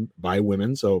written by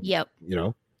women. So, yep. You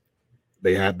know,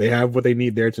 they have what they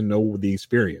need there to know the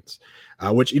experience.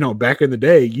 Which, you know, back in the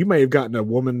day, you may have gotten a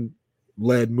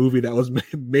woman-led movie that was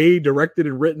made, directed,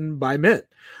 and written by men.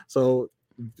 So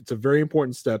it's a very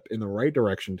important step in the right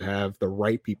direction to have the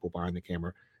right people behind the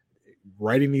camera,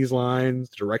 writing these lines,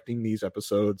 directing these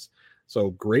episodes.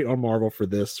 So great on Marvel for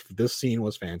this. This scene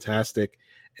was fantastic,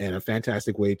 and a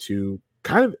fantastic way to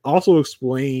kind of also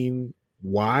explain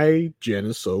why Jen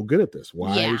is so good at this,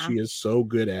 why she is so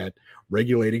good at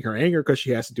regulating her anger, because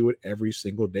she has to do it every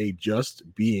single day, just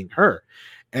being her.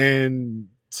 And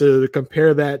to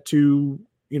compare that to,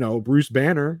 you know, Bruce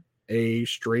Banner, a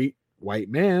straight white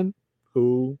man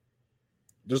who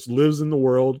just lives in the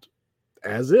world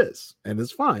as is and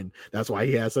is fine. That's why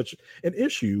he has such an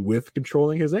issue with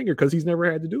controlling his anger, because he's never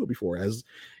had to do it before. As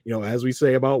you know, as we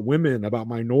say about women, about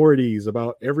minorities,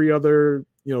 about every other,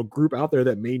 you know, group out there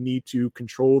that may need to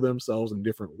control themselves in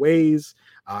different ways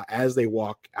as they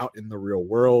walk out in the real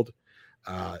world.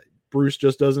 Bruce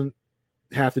just doesn't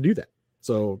have to do that.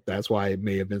 So that's why it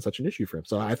may have been such an issue for him.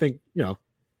 So I think, you know,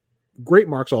 great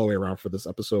marks all the way around for this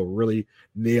episode, really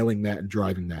nailing that and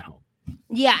driving that home.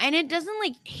 Yeah, and it doesn't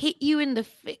like hit you in the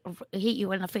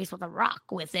face with a rock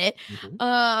with it.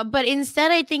 But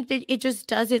instead, I think that it just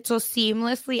does it so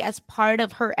seamlessly as part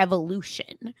of her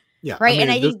evolution. Yeah, right.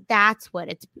 I think that's what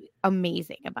it's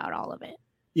amazing about all of it.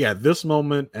 Yeah, this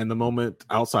moment and the moment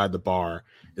outside the bar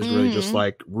is really just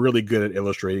like really good at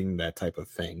illustrating that type of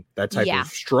thing, that type of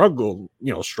struggle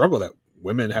that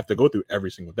women have to go through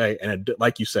every single day. And it,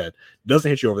 like you said, doesn't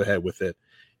hit you over the head with it.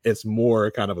 It's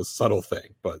more kind of a subtle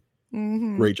thing, but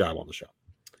great job on the show.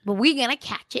 But we're going to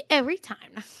catch it every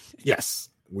time. Yes,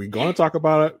 we're going to talk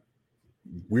about it.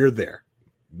 We're there.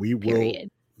 We will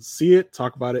see it,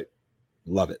 talk about it,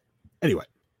 love it. Anyway,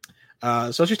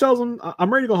 so she tells him,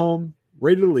 I'm ready to go home,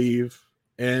 ready to leave.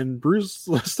 And Bruce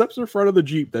steps in front of the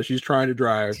Jeep that she's trying to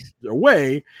drive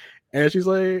away. And she's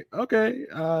like, okay,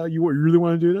 you really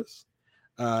want to do this?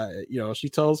 You know, she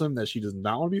tells him that she does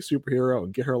not want to be a superhero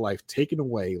and get her life taken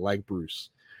away like Bruce.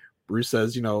 Bruce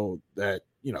says, you know, that,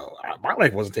 you know, my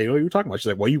life wasn't taken away. What are you talking about? She's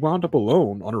like, well, you wound up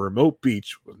alone on a remote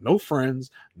beach with no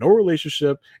friends, no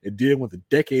relationship, and dealing with a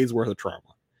decade's worth of trauma.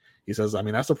 He says, I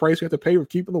mean, that's the price you have to pay for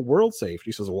keeping the world safe.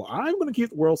 She says, well, I'm going to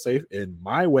keep the world safe in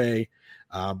my way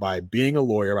by being a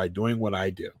lawyer, by doing what I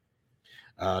do.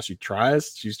 She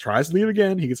tries to leave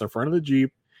again. He gets in front of the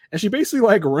Jeep. And she basically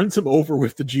like runs him over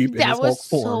with the Jeep. That was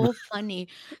form. so funny.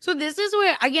 So this is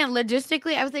where, again,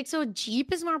 logistically, I was like, so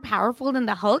Jeep is more powerful than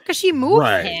the Hulk because she moved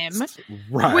him.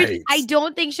 Right. Which I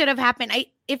don't think should have happened.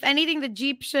 If anything, the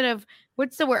Jeep should have,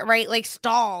 what's the word, right? Like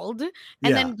stalled.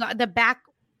 And then the back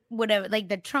would have, like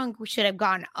the trunk should have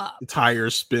gone up. The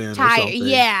tires spin or something.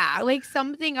 Yeah, like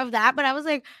something of that. But I was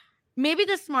like, maybe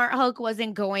the smart Hulk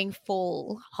wasn't going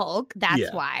full Hulk.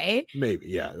 That's why. Maybe,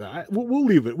 yeah. We'll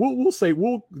leave it. We'll say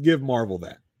we'll give Marvel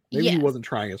that. Maybe he wasn't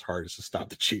trying as hard as to stop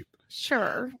the Jeep.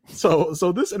 Sure. So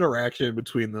this interaction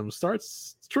between them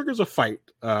triggers a fight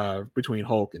between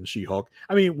Hulk and She-Hulk.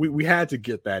 I mean, we had to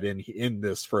get that in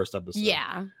this first episode.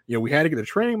 Yeah. You know, we had to get a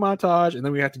training montage, and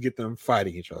then we had to get them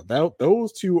fighting each other.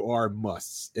 Those two are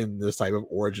musts in this type of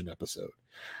origin episode.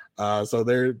 So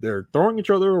they're throwing each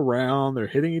other around, they're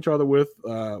hitting each other with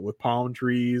palm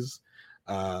trees,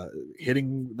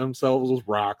 hitting themselves with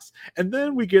rocks, and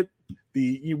then we get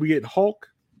Hulk,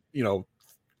 you know,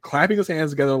 clapping his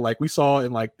hands together like we saw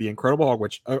in like the Incredible Hulk.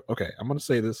 Which okay, I'm gonna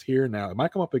say this here now. It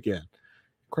might come up again.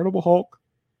 Incredible Hulk,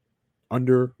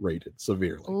 underrated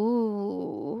severely.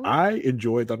 Ooh, I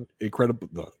enjoyed the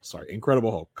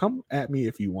Incredible Hulk. Come at me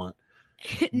if you want.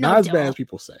 Not as bad as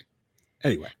people say.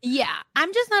 Anyway. Yeah,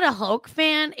 I'm just not a Hulk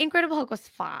fan. Incredible Hulk was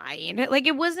fine. Like,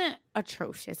 it wasn't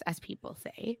atrocious, as people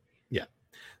say. Yeah.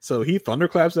 So he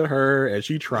thunderclaps at her, and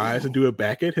she tries to do it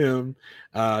back at him.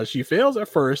 She fails at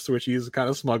first, which he's kind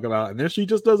of smug about, and then she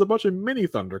just does a bunch of mini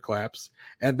thunderclaps,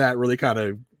 and that really kind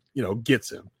of, you know,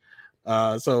 gets him.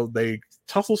 So they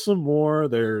tussle some more.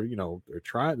 They're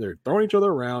throwing each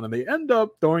other around, and they end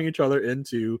up throwing each other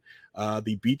into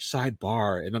the beachside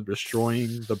bar and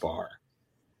destroying the bar.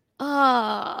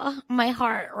 my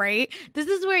heart, right? This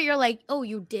is where you're like, oh,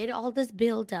 you did all this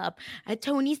build up at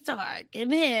Tony Stark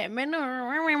and him,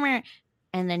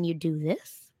 and then you do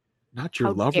this. Not your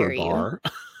How lover dare you. bar.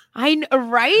 I know,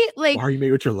 right? Like, Why are you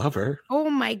made with your lover? oh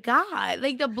my God.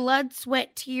 Like the blood,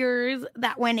 sweat, tears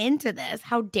that went into this.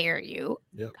 How dare you?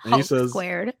 Yep. And Hulk he says,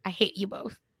 squared. I hate you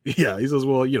both. yeah, he says,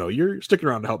 well, you're sticking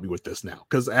around to help me with this now.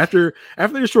 Because after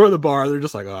they destroy the bar, they're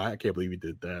just like, oh, I can't believe you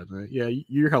did that. Yeah,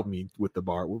 you're helping me with the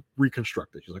bar. We'll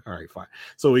reconstruct it. She's like, all right, fine.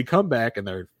 So we come back and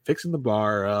they're fixing the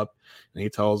bar up. And he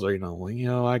tells her,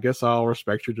 I guess I'll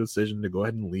respect your decision to go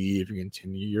ahead and leave and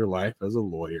continue your life as a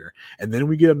lawyer. And then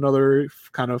we get another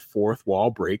kind of fourth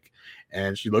wall break.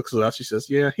 And she looks at us. She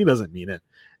says, yeah, he doesn't mean it.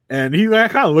 And he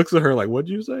kind of looks at her like, what'd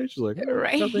you say? She's like,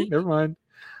 Right. nothing, never mind.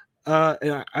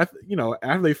 And I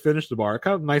after they finish the bar,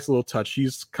 kind of nice little touch.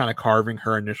 She's kind of carving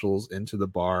her initials into the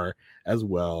bar as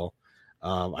well.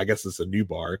 I guess it's a new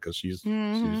bar because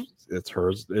it's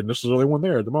hers. And this is the only one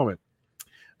there at the moment.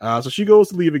 So she goes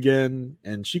to leave again,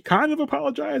 and she kind of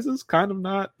apologizes, kind of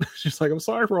not. She's like, "I'm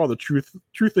sorry for all the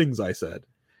true things I said."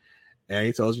 And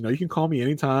he tells you can call me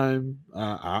anytime.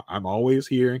 I'm always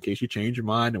here in case you change your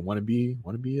mind and want to be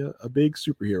a big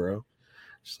superhero.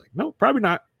 She's like, "No, probably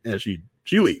not." And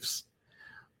she leaves.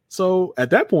 So at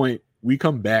that point, we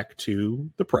come back to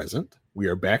the present. We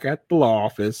are back at the law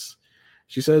office.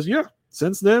 She says, yeah,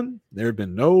 since then, there have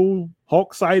been no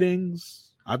Hulk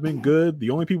sightings. I've been good. The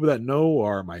only people that know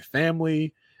are my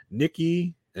family,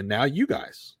 Nikki, and now you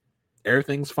guys.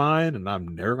 Everything's fine, and I'm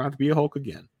never going to be a Hulk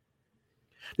again.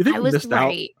 Do you think we missed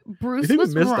out? Bruce do you think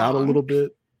was we missed out a wrong. little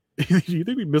bit? Do you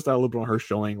think we missed out a little bit on her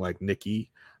showing like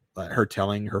Nikki? Her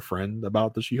telling her friend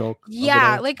about the She-Hulk.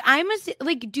 Yeah, like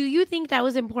do you think that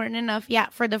was important enough? Yeah,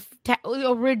 for the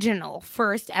original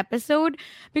first episode,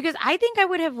 because I think I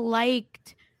would have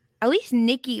liked at least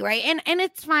Nikki, right? And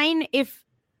it's fine if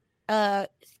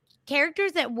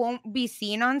characters that won't be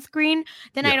seen on screen,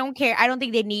 then I don't care. I don't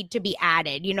think they need to be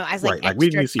added, as like we extra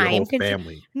need to see a whole time.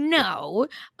 family. No,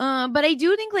 but I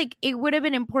do think like it would have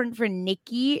been important for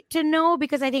Nikki to know,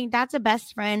 because I think that's a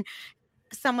best friend.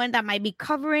 Someone that might be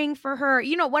covering for her,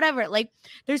 whatever. Like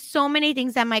there's so many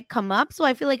things that might come up. So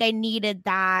I feel like I needed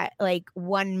that like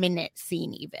 1 minute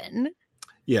scene even.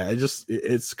 Yeah,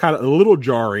 it's kind of a little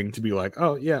jarring to be like,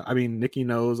 oh yeah, I mean, Nikki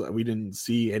knows. We didn't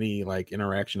see any like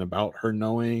interaction about her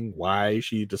knowing why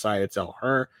she decided to tell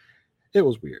her. It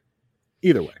was weird.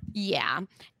 Either way. Yeah.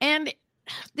 And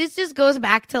this just goes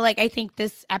back to like, I think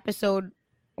this episode,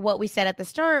 what we said at the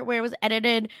start, where it was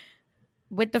edited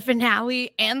with the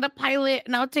finale and the pilot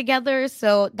now together.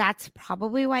 So that's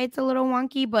probably why it's a little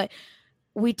wonky, but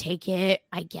we take it,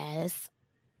 I guess.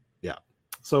 Yeah.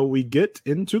 So we get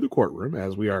into the courtroom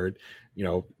as we are,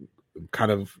 kind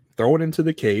of thrown into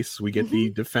the case. We get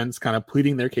the defense kind of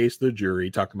pleading their case to the jury,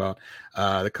 talking about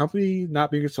the company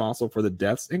not being responsible for the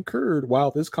deaths incurred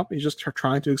while this company is just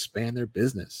trying to expand their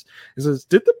business. It says,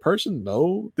 did the person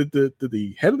know, did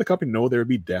the head of the company know there would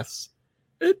be deaths?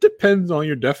 It depends on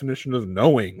your definition of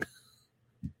knowing.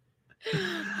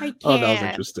 I can't. Oh, that was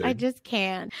interesting. I just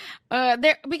can't.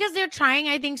 Because they're trying,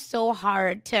 I think, so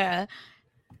hard to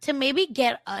maybe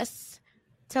get us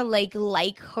to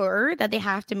like her, that they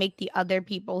have to make the other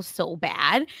people so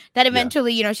bad that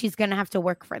eventually, she's gonna have to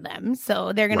work for them.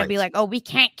 So they're gonna be like, oh, we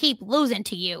can't keep losing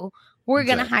to you. We're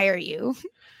gonna hire you.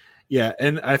 Yeah,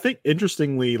 and I think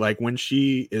interestingly, like when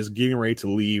she is getting ready to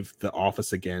leave the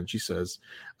office again, she says,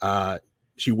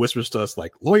 she whispers to us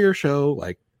like lawyer show,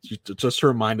 like just to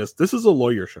remind us this is a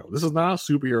lawyer show. This is not a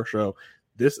superhero show.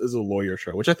 This is a lawyer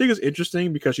show, which I think is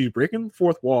interesting because she's breaking the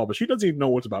fourth wall, but she doesn't even know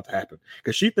what's about to happen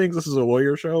because she thinks this is a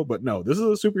lawyer show. But no, this is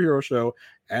a superhero show,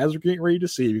 as we're getting ready to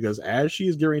see, because as she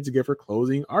is getting ready to give her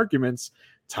closing arguments,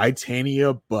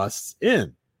 Titania busts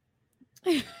in.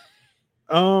 It's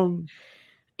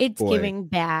giving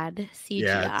bad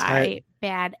CGI,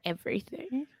 bad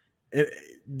everything.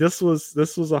 This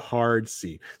was a hard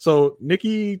scene. So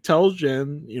Nikki tells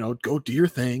Jen, go do your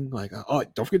thing. Like, oh,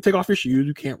 don't forget to take off your shoes.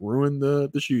 You can't ruin the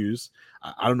shoes.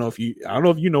 I don't know if you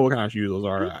know what kind of shoes those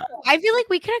are. I feel like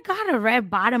we could have got a red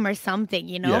bottom or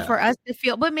something, for us to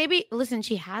feel. But maybe listen,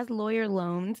 she has lawyer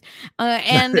loans,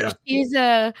 and she's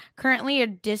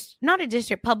currently not a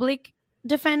district public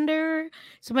defender.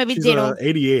 So maybe she's they don't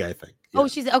ADA, I think. Oh,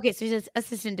 she's okay. So she's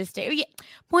assistant district. Yeah.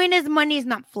 Point is, money is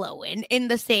not flowing in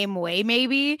the same way,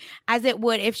 maybe as it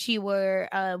would if she were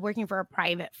working for a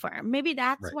private firm. Maybe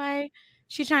that's why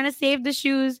she's trying to save the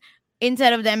shoes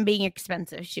instead of them being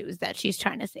expensive shoes that she's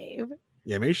trying to save.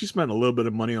 Yeah, maybe she spent a little bit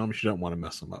of money on them. She doesn't want to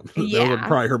mess them up. Yeah. That was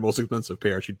probably her most expensive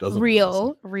pair. She doesn't.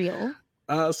 Real.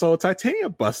 So Titania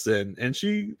busts in and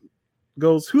she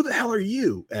goes, "Who the hell are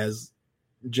you?" As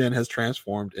Jen has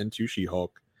transformed into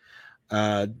She-Hulk.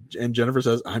 And Jennifer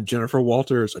says, "I'm Jennifer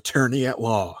Walters, attorney at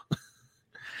law."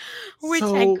 Which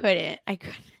I couldn't.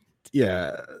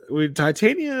 Yeah, when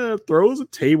Titania throws a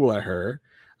table at her,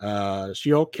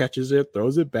 She-Hulk catches it,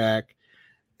 throws it back,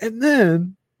 and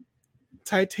then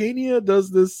Titania does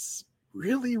this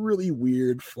really, really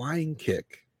weird flying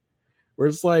kick where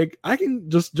it's like I can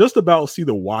just about see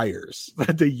the wires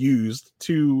that they used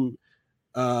to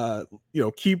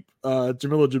keep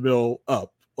Jamila Jamil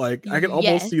up. Like I can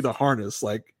almost see the harness.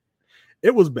 Like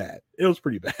it was bad. It was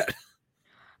pretty bad.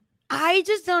 I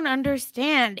just don't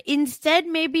understand. Instead,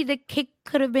 maybe the kick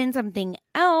could have been something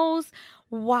else.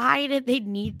 Why did they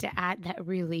need to add that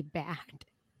really bad?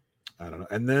 I don't know.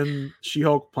 And then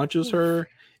She-Hulk punches her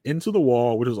into the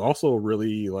wall, which is also a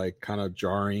really like kind of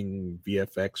jarring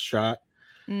VFX shot.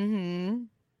 Mm-hmm.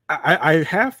 I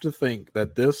have to think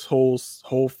that this whole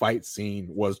fight scene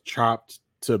was chopped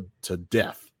to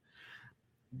death.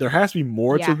 There has to be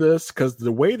more to this because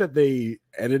the way that they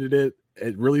edited it,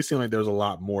 it really seemed like there's a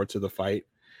lot more to the fight.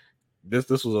 This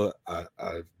was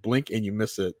a blink and you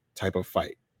miss it type of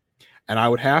fight. And I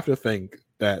would have to think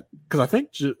that because I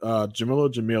think Jamila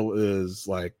Jamil is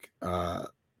like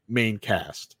main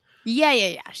cast.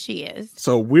 Yeah, she is.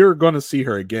 So we're going to see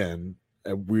her again.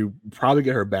 And we probably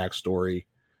get her backstory.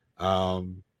 I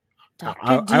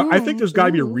think there's got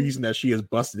to be a reason that she has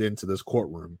busted into this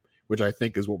courtroom, which I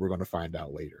think is what we're going to find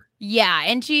out later. Yeah,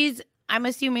 and I'm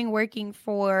assuming working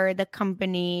for the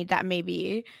company that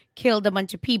maybe killed a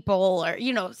bunch of people or,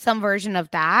 some version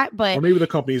of that. But or maybe the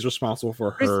company is responsible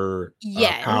for her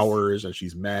powers and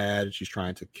she's mad and she's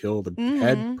trying to kill the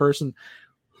head person.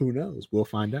 Who knows? We'll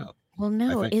find out. Well,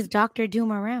 no, is Dr.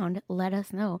 Doom around? Let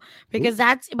us know. Because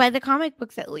that's, by the comic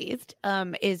books at least,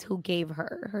 is who gave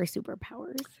her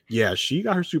superpowers. Yeah, she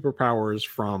got her superpowers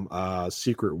from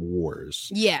Secret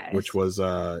Wars. Yes. Which was,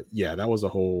 that was a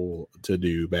whole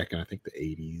to-do back in, I think, the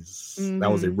 80s. Mm-hmm.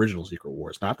 That was the original Secret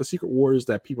Wars. Not the Secret Wars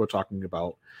that people are talking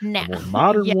about. No. The more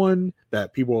modern one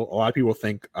that a lot of people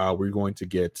think we're going to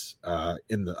get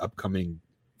in the upcoming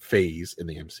phase in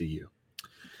the MCU.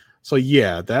 So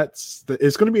yeah, it's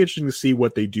going to be interesting to see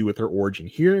what they do with her origin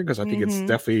here because I think it's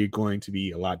definitely going to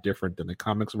be a lot different than the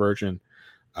comics version.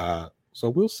 So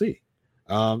we'll see.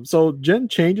 So Jen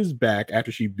changes back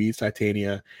after she beats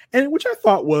Titania, and which I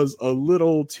thought was a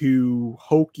little too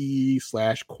hokey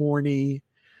 / corny.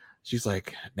 She's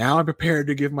like, "Now I'm prepared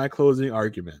to give my closing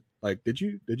argument." Like, did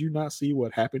you not see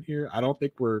what happened here? I don't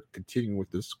think we're continuing with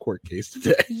this court case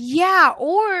today. Yeah,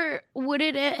 or would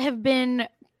it have been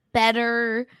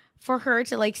better for her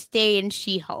to like stay in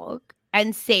She-Hulk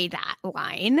and say that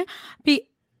line?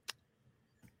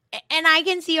 And I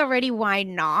can see already why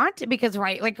not, because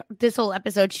like this whole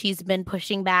episode she's been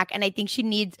pushing back, and I think she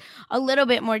needs a little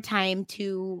bit more time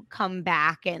to come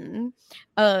back and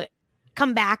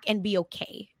be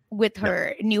okay with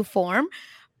her new form.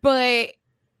 But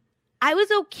I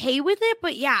was okay with it.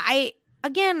 But yeah, I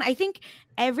think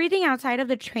everything outside of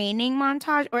the training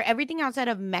montage or everything outside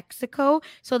of Mexico,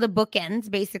 so the bookends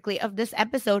basically of this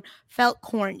episode, felt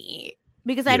corny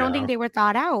because I don't think they were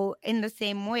thought out in the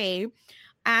same way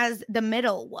as the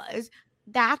middle was.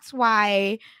 That's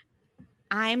why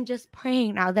I'm just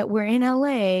praying now that we're in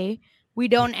LA, we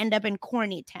don't end up in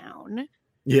corny town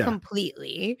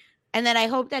completely. And then I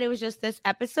hope that it was just this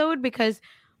episode because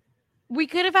we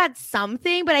could have had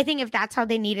something, but I think if that's how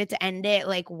they needed to end it,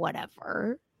 like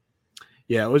whatever.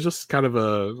 Yeah, it was just kind of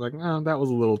that was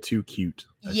a little too cute.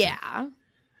 Yeah.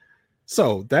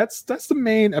 So that's the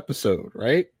main episode,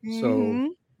 right? Mm-hmm.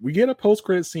 So we get a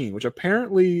post-credit scene, which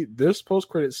apparently this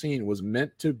post-credit scene was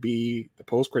meant to be the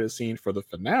post-credit scene for the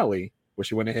finale, which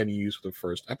she went ahead and used for the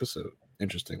first episode,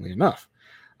 interestingly enough.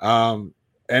 And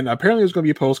apparently there's going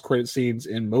to be post-credit scenes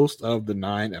in most of the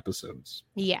 9 episodes.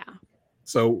 Yeah.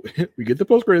 So we get the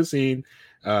post-credit scene.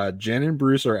 Jen and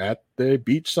Bruce are at the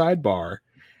beachside bar.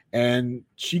 And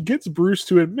she gets Bruce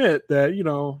to admit that,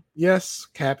 yes,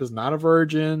 Cap is not a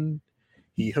virgin.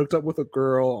 He hooked up with a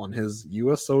girl on his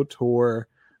USO tour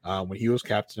when he was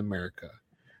Captain America.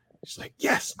 She's like,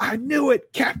 yes, I knew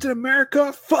it. Captain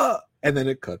America, fuck. And then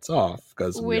it cuts off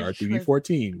because we are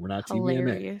TV-14. We're not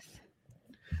TVMA.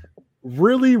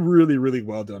 Really, really, really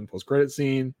well done post-credit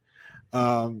scene.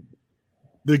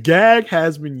 The gag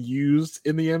has been used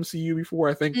in the MCU before.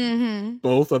 I think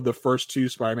both of the first 2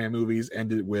 Spider-Man movies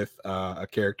ended with a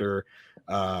character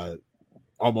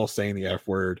almost saying the F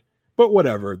word. But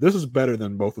whatever. This is better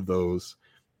than both of those.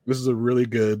 This is a really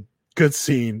good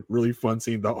scene, really fun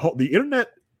scene. The internet,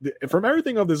 from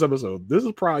everything of this episode, this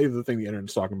is probably the thing the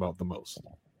internet's talking about the most.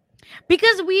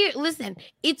 Because listen,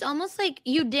 it's almost like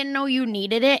you didn't know you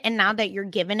needed it, and now that you're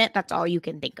given it, that's all you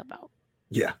can think about.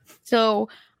 Yeah. So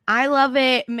I love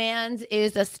it. Mans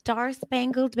is a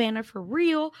star-spangled banner for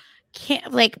real.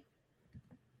 Can't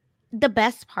the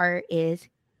best part is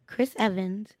Chris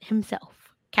Evans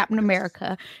himself, Captain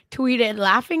America, tweeted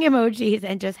laughing emojis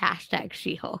and just hashtag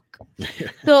She-Hulk.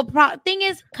 So thing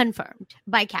is confirmed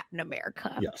by Captain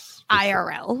America. Yes.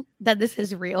 IRL that this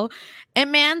is real.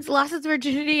 And Mans lost his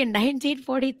virginity in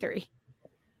 1943.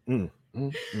 Which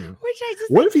I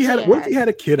just what if he had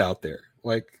a kid out there?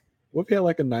 Like, what if he had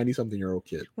like a 90-something-year-old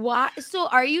kid? Why? So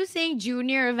are you saying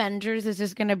Junior Avengers is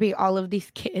just gonna be all of these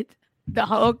kids? The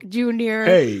Hulk Junior.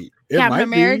 Hey, Captain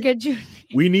America Jr.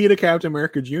 We need a Captain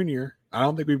America Jr. I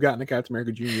don't think we've gotten a Captain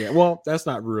America Jr. yet. Well, that's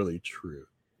not really true.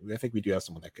 I think we do have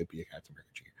someone that could be a Captain America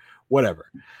Jr.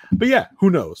 Whatever. But yeah, who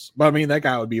knows? But I mean, that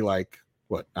guy would be like,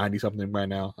 what, 90-something by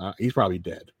now? He's probably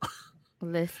dead.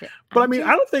 Listen. But I mean,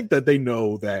 I don't think that they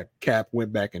know that Cap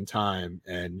went back in time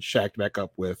and shacked back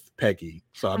up with Peggy.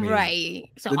 So I mean, right.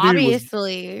 So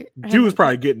obviously, dude was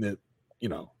probably getting it,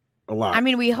 a lot. I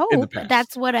mean, we hope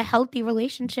that's what a healthy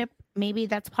relationship. Maybe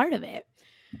that's part of it.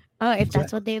 If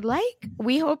that's what they'd like,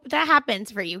 we hope that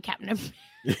happens for you, Captain.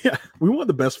 Yeah, we want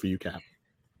the best for you, Cap.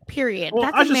 Period.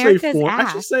 Well, that's America's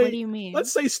ass. What do you mean?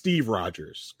 Let's say Steve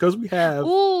Rogers, because we have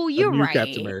you're right.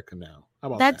 Captain America now. How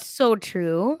about that's so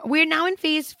true. We're now in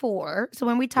phase 4. So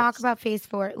when we talk about phase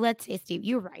 4, let's say Steve.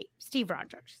 You're right. Steve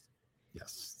Rogers.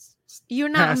 Yes. You're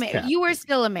not. You were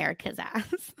still America's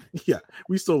ass. Yeah,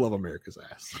 we still love America's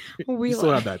ass. We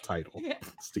still have that title,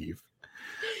 Steve.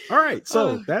 All right,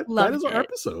 so that is our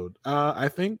episode. I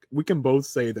think we can both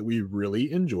say that we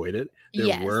really enjoyed it.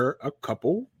 There were a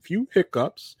few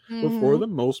hiccups, but for the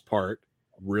most part,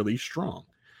 really strong.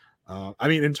 I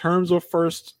mean, in terms of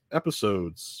first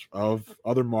episodes of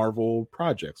other Marvel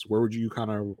projects, where would you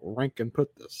kind of rank and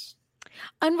put this?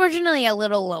 Unfortunately, a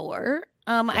little lower.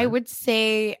 I would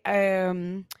say,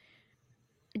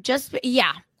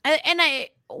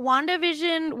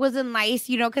 WandaVision was a nice,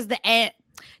 because the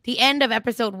end of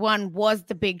episode 1 was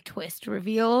the big twist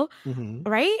reveal,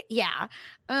 right? Yeah.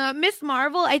 Miss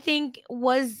Marvel, I think,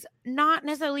 was not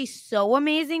necessarily so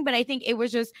amazing, but I think it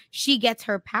was just she gets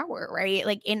her power, right?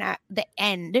 Like in the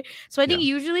end. So I think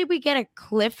usually we get a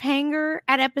cliffhanger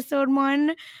at episode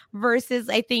 1 versus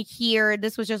I think here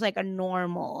this was just like a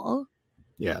normal.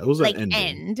 Yeah, it was like an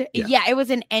end. Yeah, it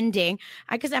was an ending.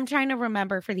 Because I'm trying to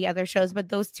remember for the other shows, but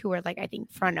those two are like I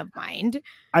think front of mind.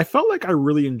 I felt like I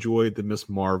really enjoyed the Miss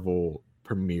Marvel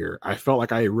premiere. I felt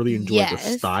like I really enjoyed the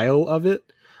style of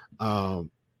it.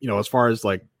 As far as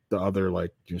like the other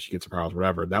she gets her powers,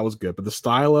 whatever, that was good. But the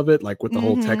style of it, like with the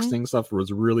whole texting stuff,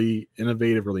 was really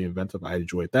innovative, really inventive. I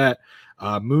enjoyed that.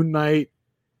 Moon Knight,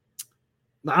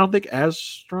 I don't think as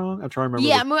strong. I'm trying to remember.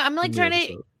 Yeah, I'm like trying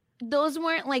to. Those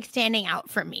weren't like standing out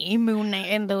for me. Moon Knight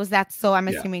and those. That's so I'm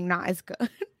assuming not as good.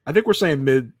 I think we're saying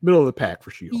middle of the pack for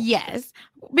She-Hulk. Yes,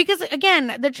 because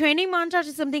again, the training montage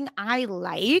is something I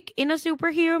like in a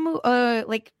superhero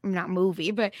not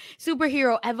movie, but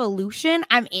superhero evolution.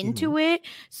 I'm into it,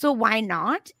 so why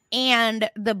not? And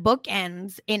the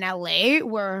bookends in LA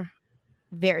were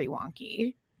very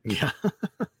wonky. Yeah.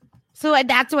 So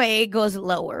that's why it goes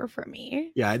lower for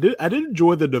me. Yeah, I did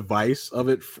enjoy the device of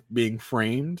it being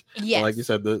framed. Yes. Like you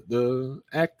said,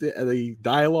 the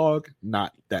dialogue,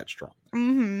 not that strong.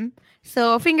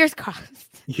 So fingers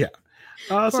crossed. Yeah.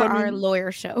 For our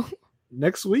lawyer show.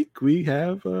 Next week, we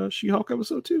have She-Hulk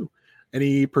episode 2.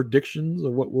 Any predictions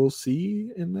of what we'll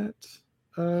see in that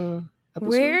episode?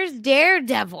 Where's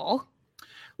Daredevil?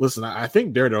 Listen, I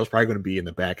think Daredevil's probably going to be in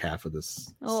the back half of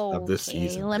this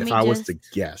season. If I was to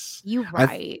guess, you're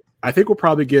right. I think we'll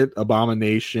probably get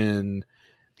Abomination,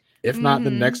 if not the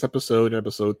next episode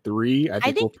 3. I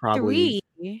think we'll probably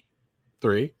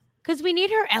 3. Because we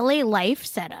need her LA life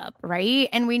set up, right?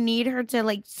 And we need her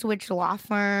to switch law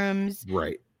firms,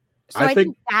 right? So I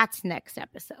think that's next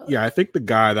episode. Yeah, I think the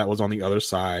guy that was on the other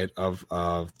side of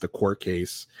the court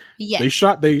case, they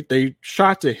shot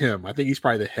to him. I think he's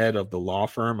probably the head of the law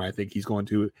firm. I think he's going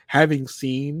to, having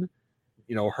seen,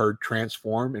 her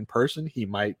transform in person, he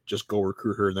might just go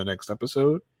recruit her in the next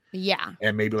episode. Yeah,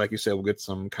 and maybe like you said, we'll get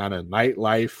some kind of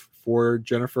nightlife for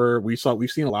Jennifer. We've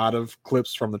seen a lot of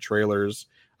clips from the trailers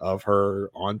of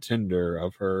her on Tinder,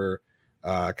 of her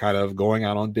kind of going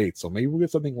out on dates. So maybe we'll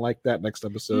get something like that next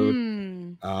episode.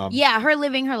 Her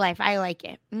living her life. I like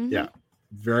it. Yeah.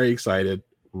 Very excited.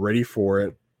 Ready for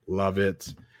it. Love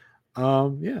it.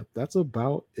 That's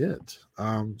about it.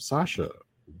 Sasha,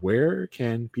 where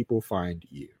can people find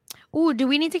you? Oh, do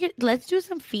we need to let's do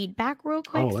some feedback real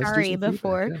quick? Sorry,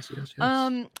 before. Yes.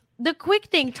 the quick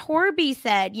thing, Torby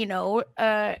said,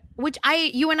 which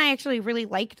you and I actually really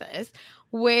like this,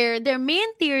 where their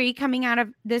main theory coming out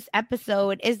of this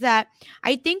episode is that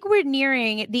I think we're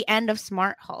nearing the end of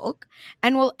Smart Hulk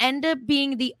and we'll end up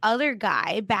being the other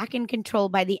guy back in control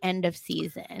by the end of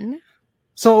season.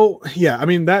 So, yeah, I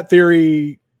mean, that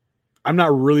theory I'm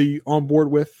not really on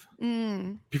board with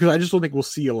because I just don't think we'll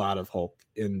see a lot of Hulk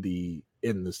in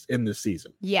this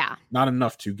season. Yeah. Not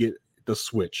enough to get the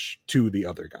switch to the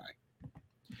other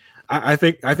guy. I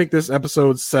think this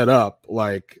episode set up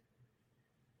like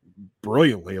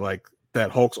brilliantly, like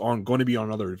that Hulk's going to be on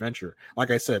another adventure. Like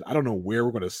I said, I don't know where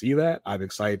we're going to see that. I'm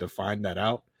excited to find that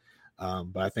out.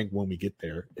 But I think when we get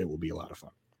there, it will be a lot of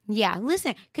fun. Yeah,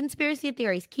 listen, conspiracy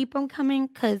theories, keep them coming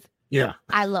because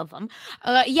I love them.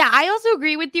 I also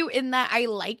agree with you in that I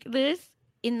like this,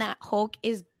 in that Hulk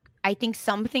is, I think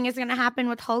something is going to happen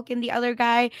with Hulk and the other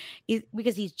guy is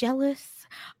because he's jealous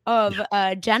of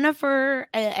Jennifer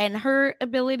and her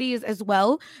abilities as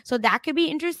well. So that could be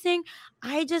interesting.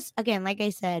 I just, again, like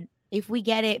I said, if we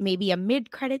get it, maybe a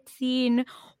mid-credit scene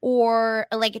or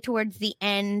like towards the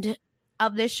end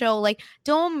of the show, like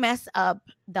don't mess up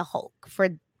the Hulk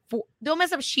don't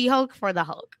mess up She-Hulk for the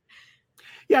Hulk.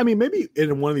 Yeah, I mean, maybe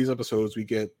in one of these episodes we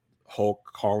get Hulk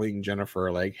calling Jennifer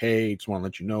like, hey, just want to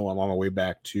let you know I'm on my way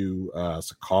back to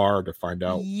Sakaar to find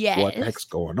out what the heck's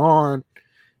going on.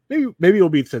 Maybe it'll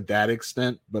be to that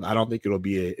extent, but I don't think it'll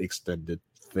be an extended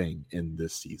thing in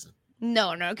this season.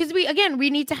 No, because we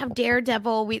need to have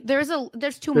Daredevil. There's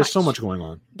so much going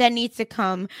on that needs to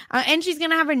come, and she's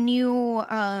gonna have a new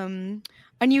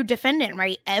defendant,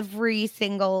 right? Every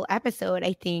single episode,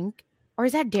 I think, or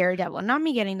is that Daredevil? Not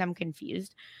me getting them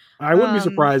confused. I wouldn't be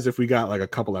surprised if we got like a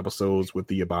couple episodes with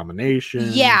the Abomination.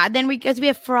 Yeah, then we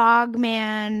have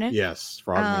Frogman. Yes,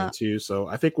 Frogman too. So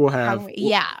I think we'll have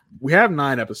we have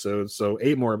 9 episodes, so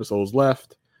 8 more episodes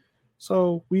left.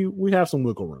 So we have some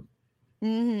wiggle room.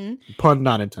 Mm-hmm. Pun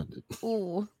not intended.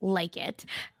 Ooh, like it.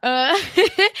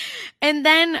 And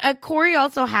then Corey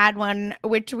also had one,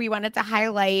 which we wanted to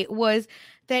highlight, was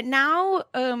that now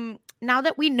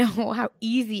that we know how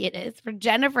easy it is for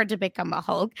Jennifer to become a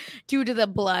Hulk due to the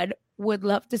blood, would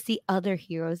love to see other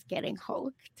heroes getting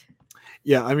hulked.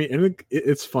 Yeah, I mean,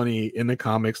 it's funny. In the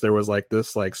comics, there was like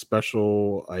this like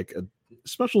special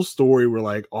story where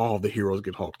like all the heroes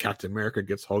get hulked. Captain America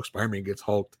gets hulked. Spider-Man gets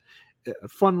hulked. A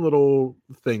fun little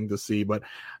thing to see, but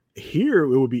here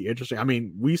it would be interesting. I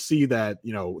mean, we see that,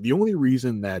 the only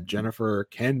reason that Jennifer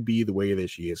can be the way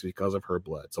that she is because of her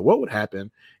blood. So what would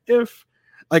happen if,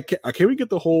 like, can we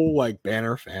get the whole like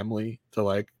Banner family to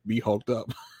like be hulked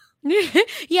up?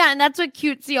 Yeah, and that's what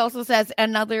Cutesy also says.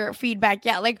 Another feedback.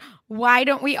 Yeah, like, why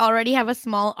don't we already have a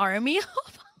small army?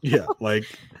 Yeah, like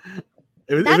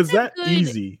if it's that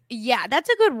easy. Yeah, that's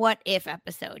a good what if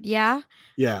episode. Yeah.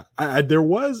 Yeah, there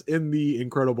was in the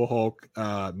Incredible Hulk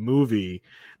movie,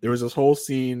 there was this whole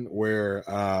scene where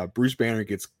Bruce Banner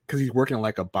gets, because he's working in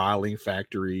like a bottling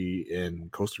factory in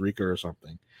Costa Rica or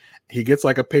something. He gets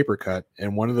like a paper cut,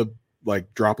 and one of the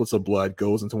like droplets of blood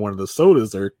goes into one of the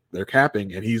sodas they're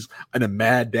capping, and he's in a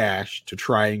mad dash to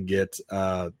try and get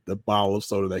the bottle of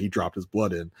soda that he dropped his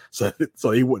blood in, so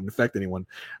he wouldn't affect anyone.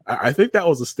 I think that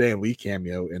was a Stan Lee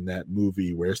cameo in that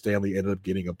movie where Stan Lee ended up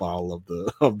getting a bottle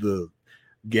of the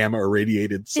gamma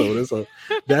irradiated soda. So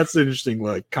that's an interesting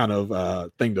like kind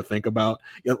of thing to think about.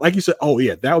 Yeah, like you said,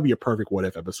 that would be a perfect what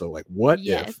if episode. Like, what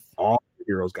if all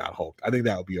heroes got hulked? I think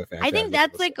that would be a fantastic. I think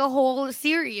that's episode. Like a whole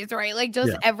series, right? Like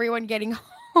just everyone getting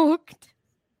hulked.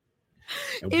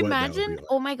 Imagine,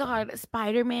 oh my god,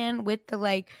 Spider-Man with the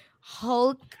like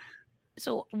Hulk.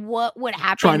 So what would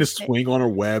happen? Trying to swing on a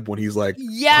web when he's like,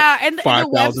 and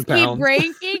 5,000 pounds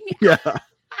breaking. Yeah.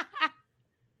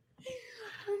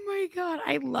 Oh my god,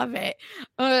 I love it.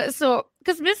 So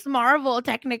because Miss Marvel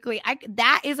technically,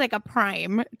 that is like a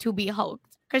prime to be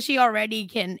hulked because she already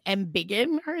can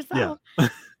embiggen herself. Yeah.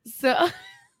 So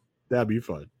that'd be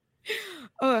fun.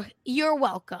 You're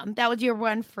welcome. That was your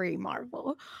one free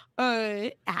Marvel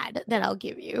ad that I'll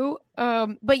give you.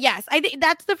 But yes, I think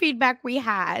that's the feedback we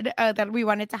had that we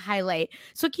wanted to highlight.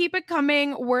 So keep it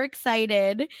coming. We're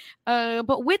excited.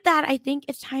 But with that, I think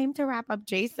it's time to wrap up,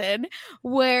 Jason.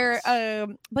 But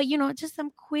just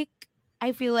some quick,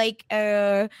 I feel like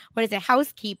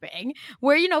housekeeping,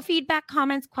 where feedback,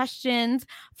 comments, questions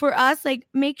for us, like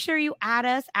make sure you add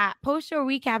us at Post Show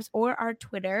Recaps or our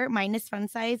Twitter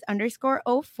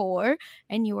 _FunSize_04,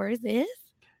 and yours is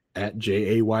at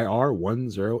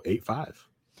JAYR1085.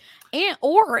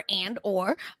 Or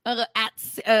at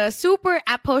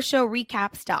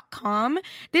super@postshowrecaps.com.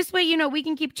 This way, we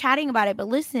can keep chatting about it. But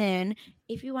listen,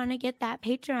 if you want to get that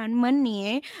Patreon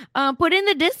money, put in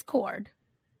the Discord.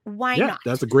 Why Yeah, not?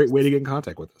 that's a great way to get in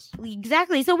contact with us.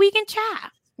 Exactly. So we can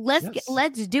chat. Let's Yes.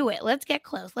 let's do it. Let's get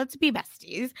close. Let's be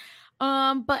besties.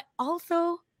 But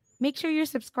also make sure you're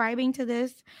subscribing to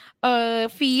this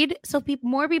feed so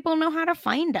more people know how to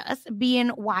find us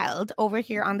being wild over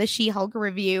here on the She-Hulk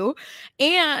review.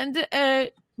 And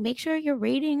make sure you're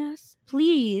rating us,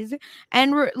 please,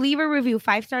 and leave a review.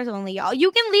 5 stars only, y'all.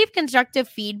 You can leave constructive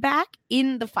feedback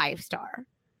in the 5-star.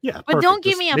 Yeah, but perfect. don't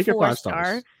give Just me a make it 5 4-star.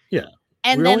 stars. Yeah.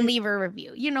 And We then only- leave a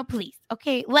review, please.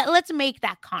 Okay, let's make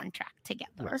that contract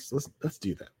together. Let's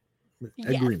do that.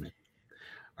 Yes. Agreement.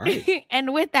 All right.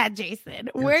 And with that, Jason,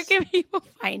 where can people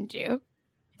find you?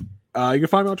 You can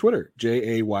find me on Twitter,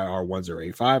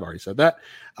 JAYR1085. I already said that.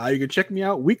 You can check me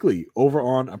out weekly over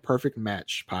on A Perfect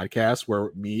Match podcast,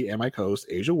 where me and my co-host,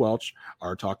 Asia Welch,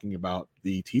 are talking about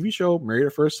the TV show Married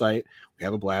at First Sight. We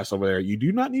have a blast over there. You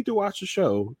do not need to watch the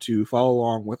show to follow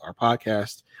along with our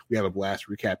podcast. We have a blast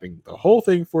recapping the whole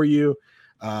thing for you.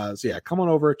 So yeah, come on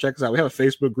over, check us out. We have a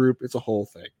Facebook group. It's a whole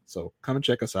thing. So come and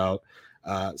check us out.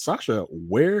 Sasha,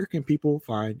 where can people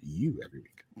find you every week?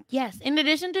 Yes, in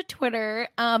addition to Twitter,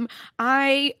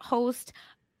 I host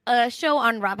a show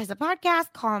on Rob Has a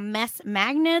Podcast called Mess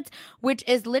Magnets, which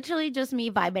is literally just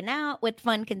me vibing out with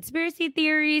fun conspiracy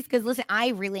theories. Because listen, I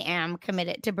really am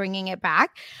committed to bringing it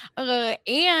back, and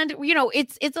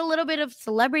it's a little bit of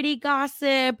celebrity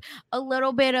gossip, a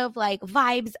little bit of like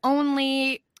vibes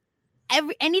only.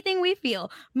 Anything we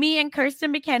feel. Me and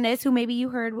Kirsten McKennis, who maybe you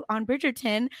heard on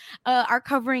Bridgerton, are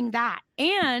covering that.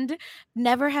 And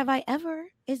Never Have I Ever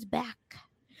is back.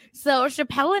 So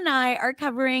Chappelle and I are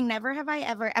covering Never Have I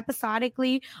Ever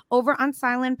episodically over on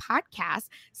Silent Podcast.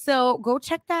 So go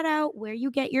check that out where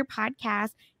you get your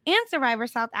podcast, and Survivor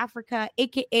South Africa,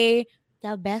 aka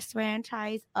the best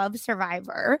franchise of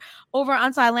Survivor, over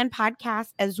on Silent Podcast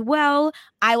as well.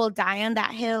 I will die on that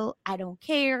hill. I don't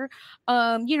care.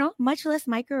 Much less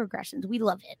microaggressions. We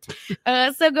love it.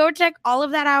 So go check all of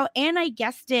that out. And I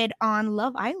guested on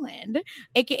Love Island,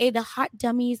 aka the Hot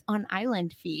Dummies on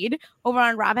Island feed over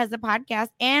on Rob Has a Podcast.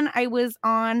 And I was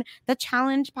on the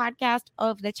Challenge podcast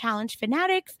of the Challenge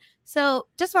Fanatics. So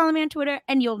just follow me on Twitter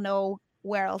and you'll know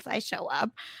where else I show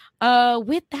up.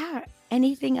 With that,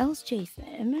 anything else,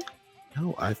 Jason?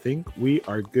 No, I think we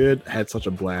are good. Had such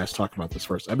a blast talking about this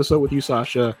first episode with you,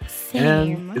 Sasha. Same.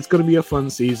 And it's going to be a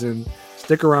fun season.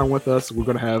 Stick around with us. We're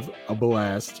going to have a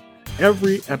blast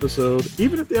every episode.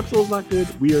 Even if the episode's not good,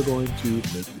 we are going to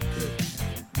make it good.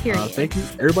 Period. Thank you,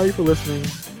 everybody, for listening.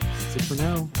 That's it for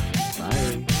now.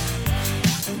 Bye.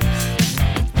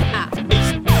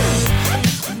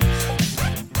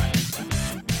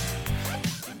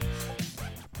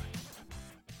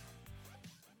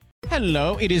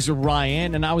 Hello, it is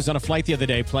Ryan, and I was on a flight the other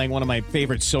day playing one of my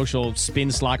favorite social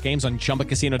spin slot games on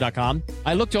ChumbaCasino.com.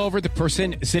 I looked over at the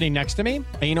person sitting next to me, and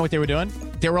you know what they were doing?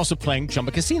 They were also playing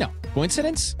Chumba Casino.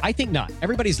 Coincidence? I think not.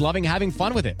 Everybody's loving having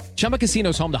fun with it. Chumba Casino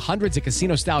is home to hundreds of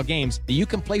casino-style games that you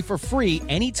can play for free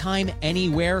anytime,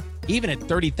 anywhere, even at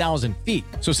 30,000 feet.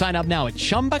 So sign up now at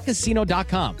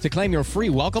ChumbaCasino.com to claim your free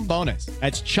welcome bonus.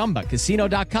 That's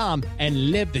ChumbaCasino.com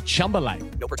and live the Chumba life.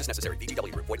 No purchase necessary.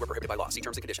 VGW. Void where prohibited by law. See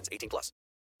terms and conditions. 18+.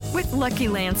 With Lucky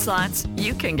Land Slots,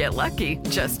 you can get lucky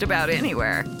just about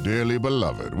anywhere. Dearly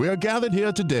beloved, we are gathered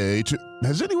here today to...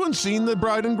 Has anyone seen the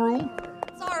bride and groom?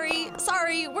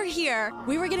 Sorry, we're here.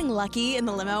 We were getting lucky in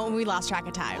the limo and we lost track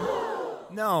of time.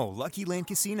 No, Lucky Land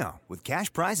Casino, with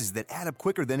cash prizes that add up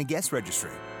quicker than a guest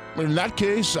registry. In that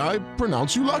case, I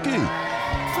pronounce you lucky.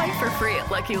 Play for free at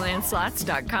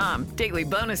LuckyLandSlots.com. Daily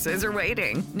bonuses are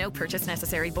waiting. No purchase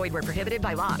necessary. Void where prohibited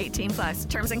by law. 18+.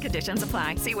 Terms and conditions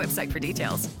apply. See website for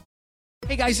details.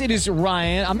 Hey guys, it is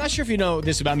Ryan. I'm not sure if you know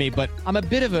this about me, but I'm a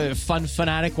bit of a fun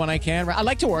fanatic when I can. I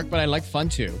like to work, but I like fun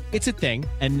too. It's a thing.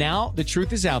 And now the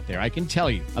truth is out there. I can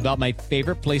tell you about my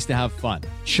favorite place to have fun.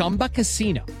 Chumba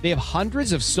Casino. They have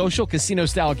hundreds of social casino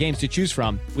style games to choose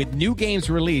from with new games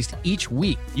released each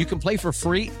week. You can play for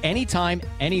free anytime,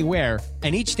 anywhere.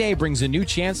 And each day brings a new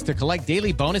chance to collect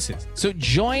daily bonuses. So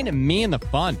join me in the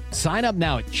fun. Sign up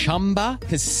now at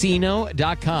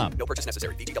ChumbaCasino.com. No purchase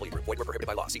necessary. VGW. Void where prohibited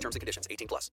by law. See terms and conditions.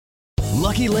 18+.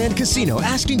 Lucky Land Casino,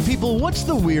 asking people, what's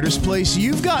the weirdest place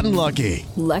you've gotten lucky?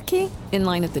 Lucky? In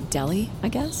line at the deli, I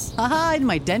guess? Aha, in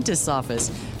my dentist's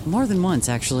office. More than once,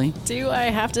 actually. Do I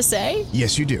have to say?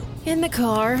 Yes, you do. In the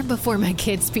car before my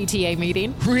kids' PTA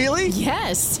meeting. Really?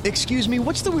 Yes. Excuse me,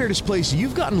 what's the weirdest place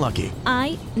you've gotten lucky?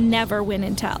 I never win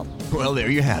and tell. Well, there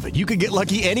you have it. You can get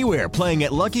lucky anywhere, playing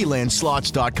at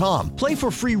LuckyLandSlots.com. Play for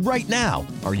free right now.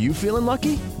 Are you feeling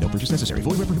lucky? No purchase necessary.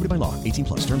 Void where prohibited by law.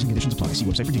 18+. Terms and conditions apply. See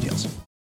website for details.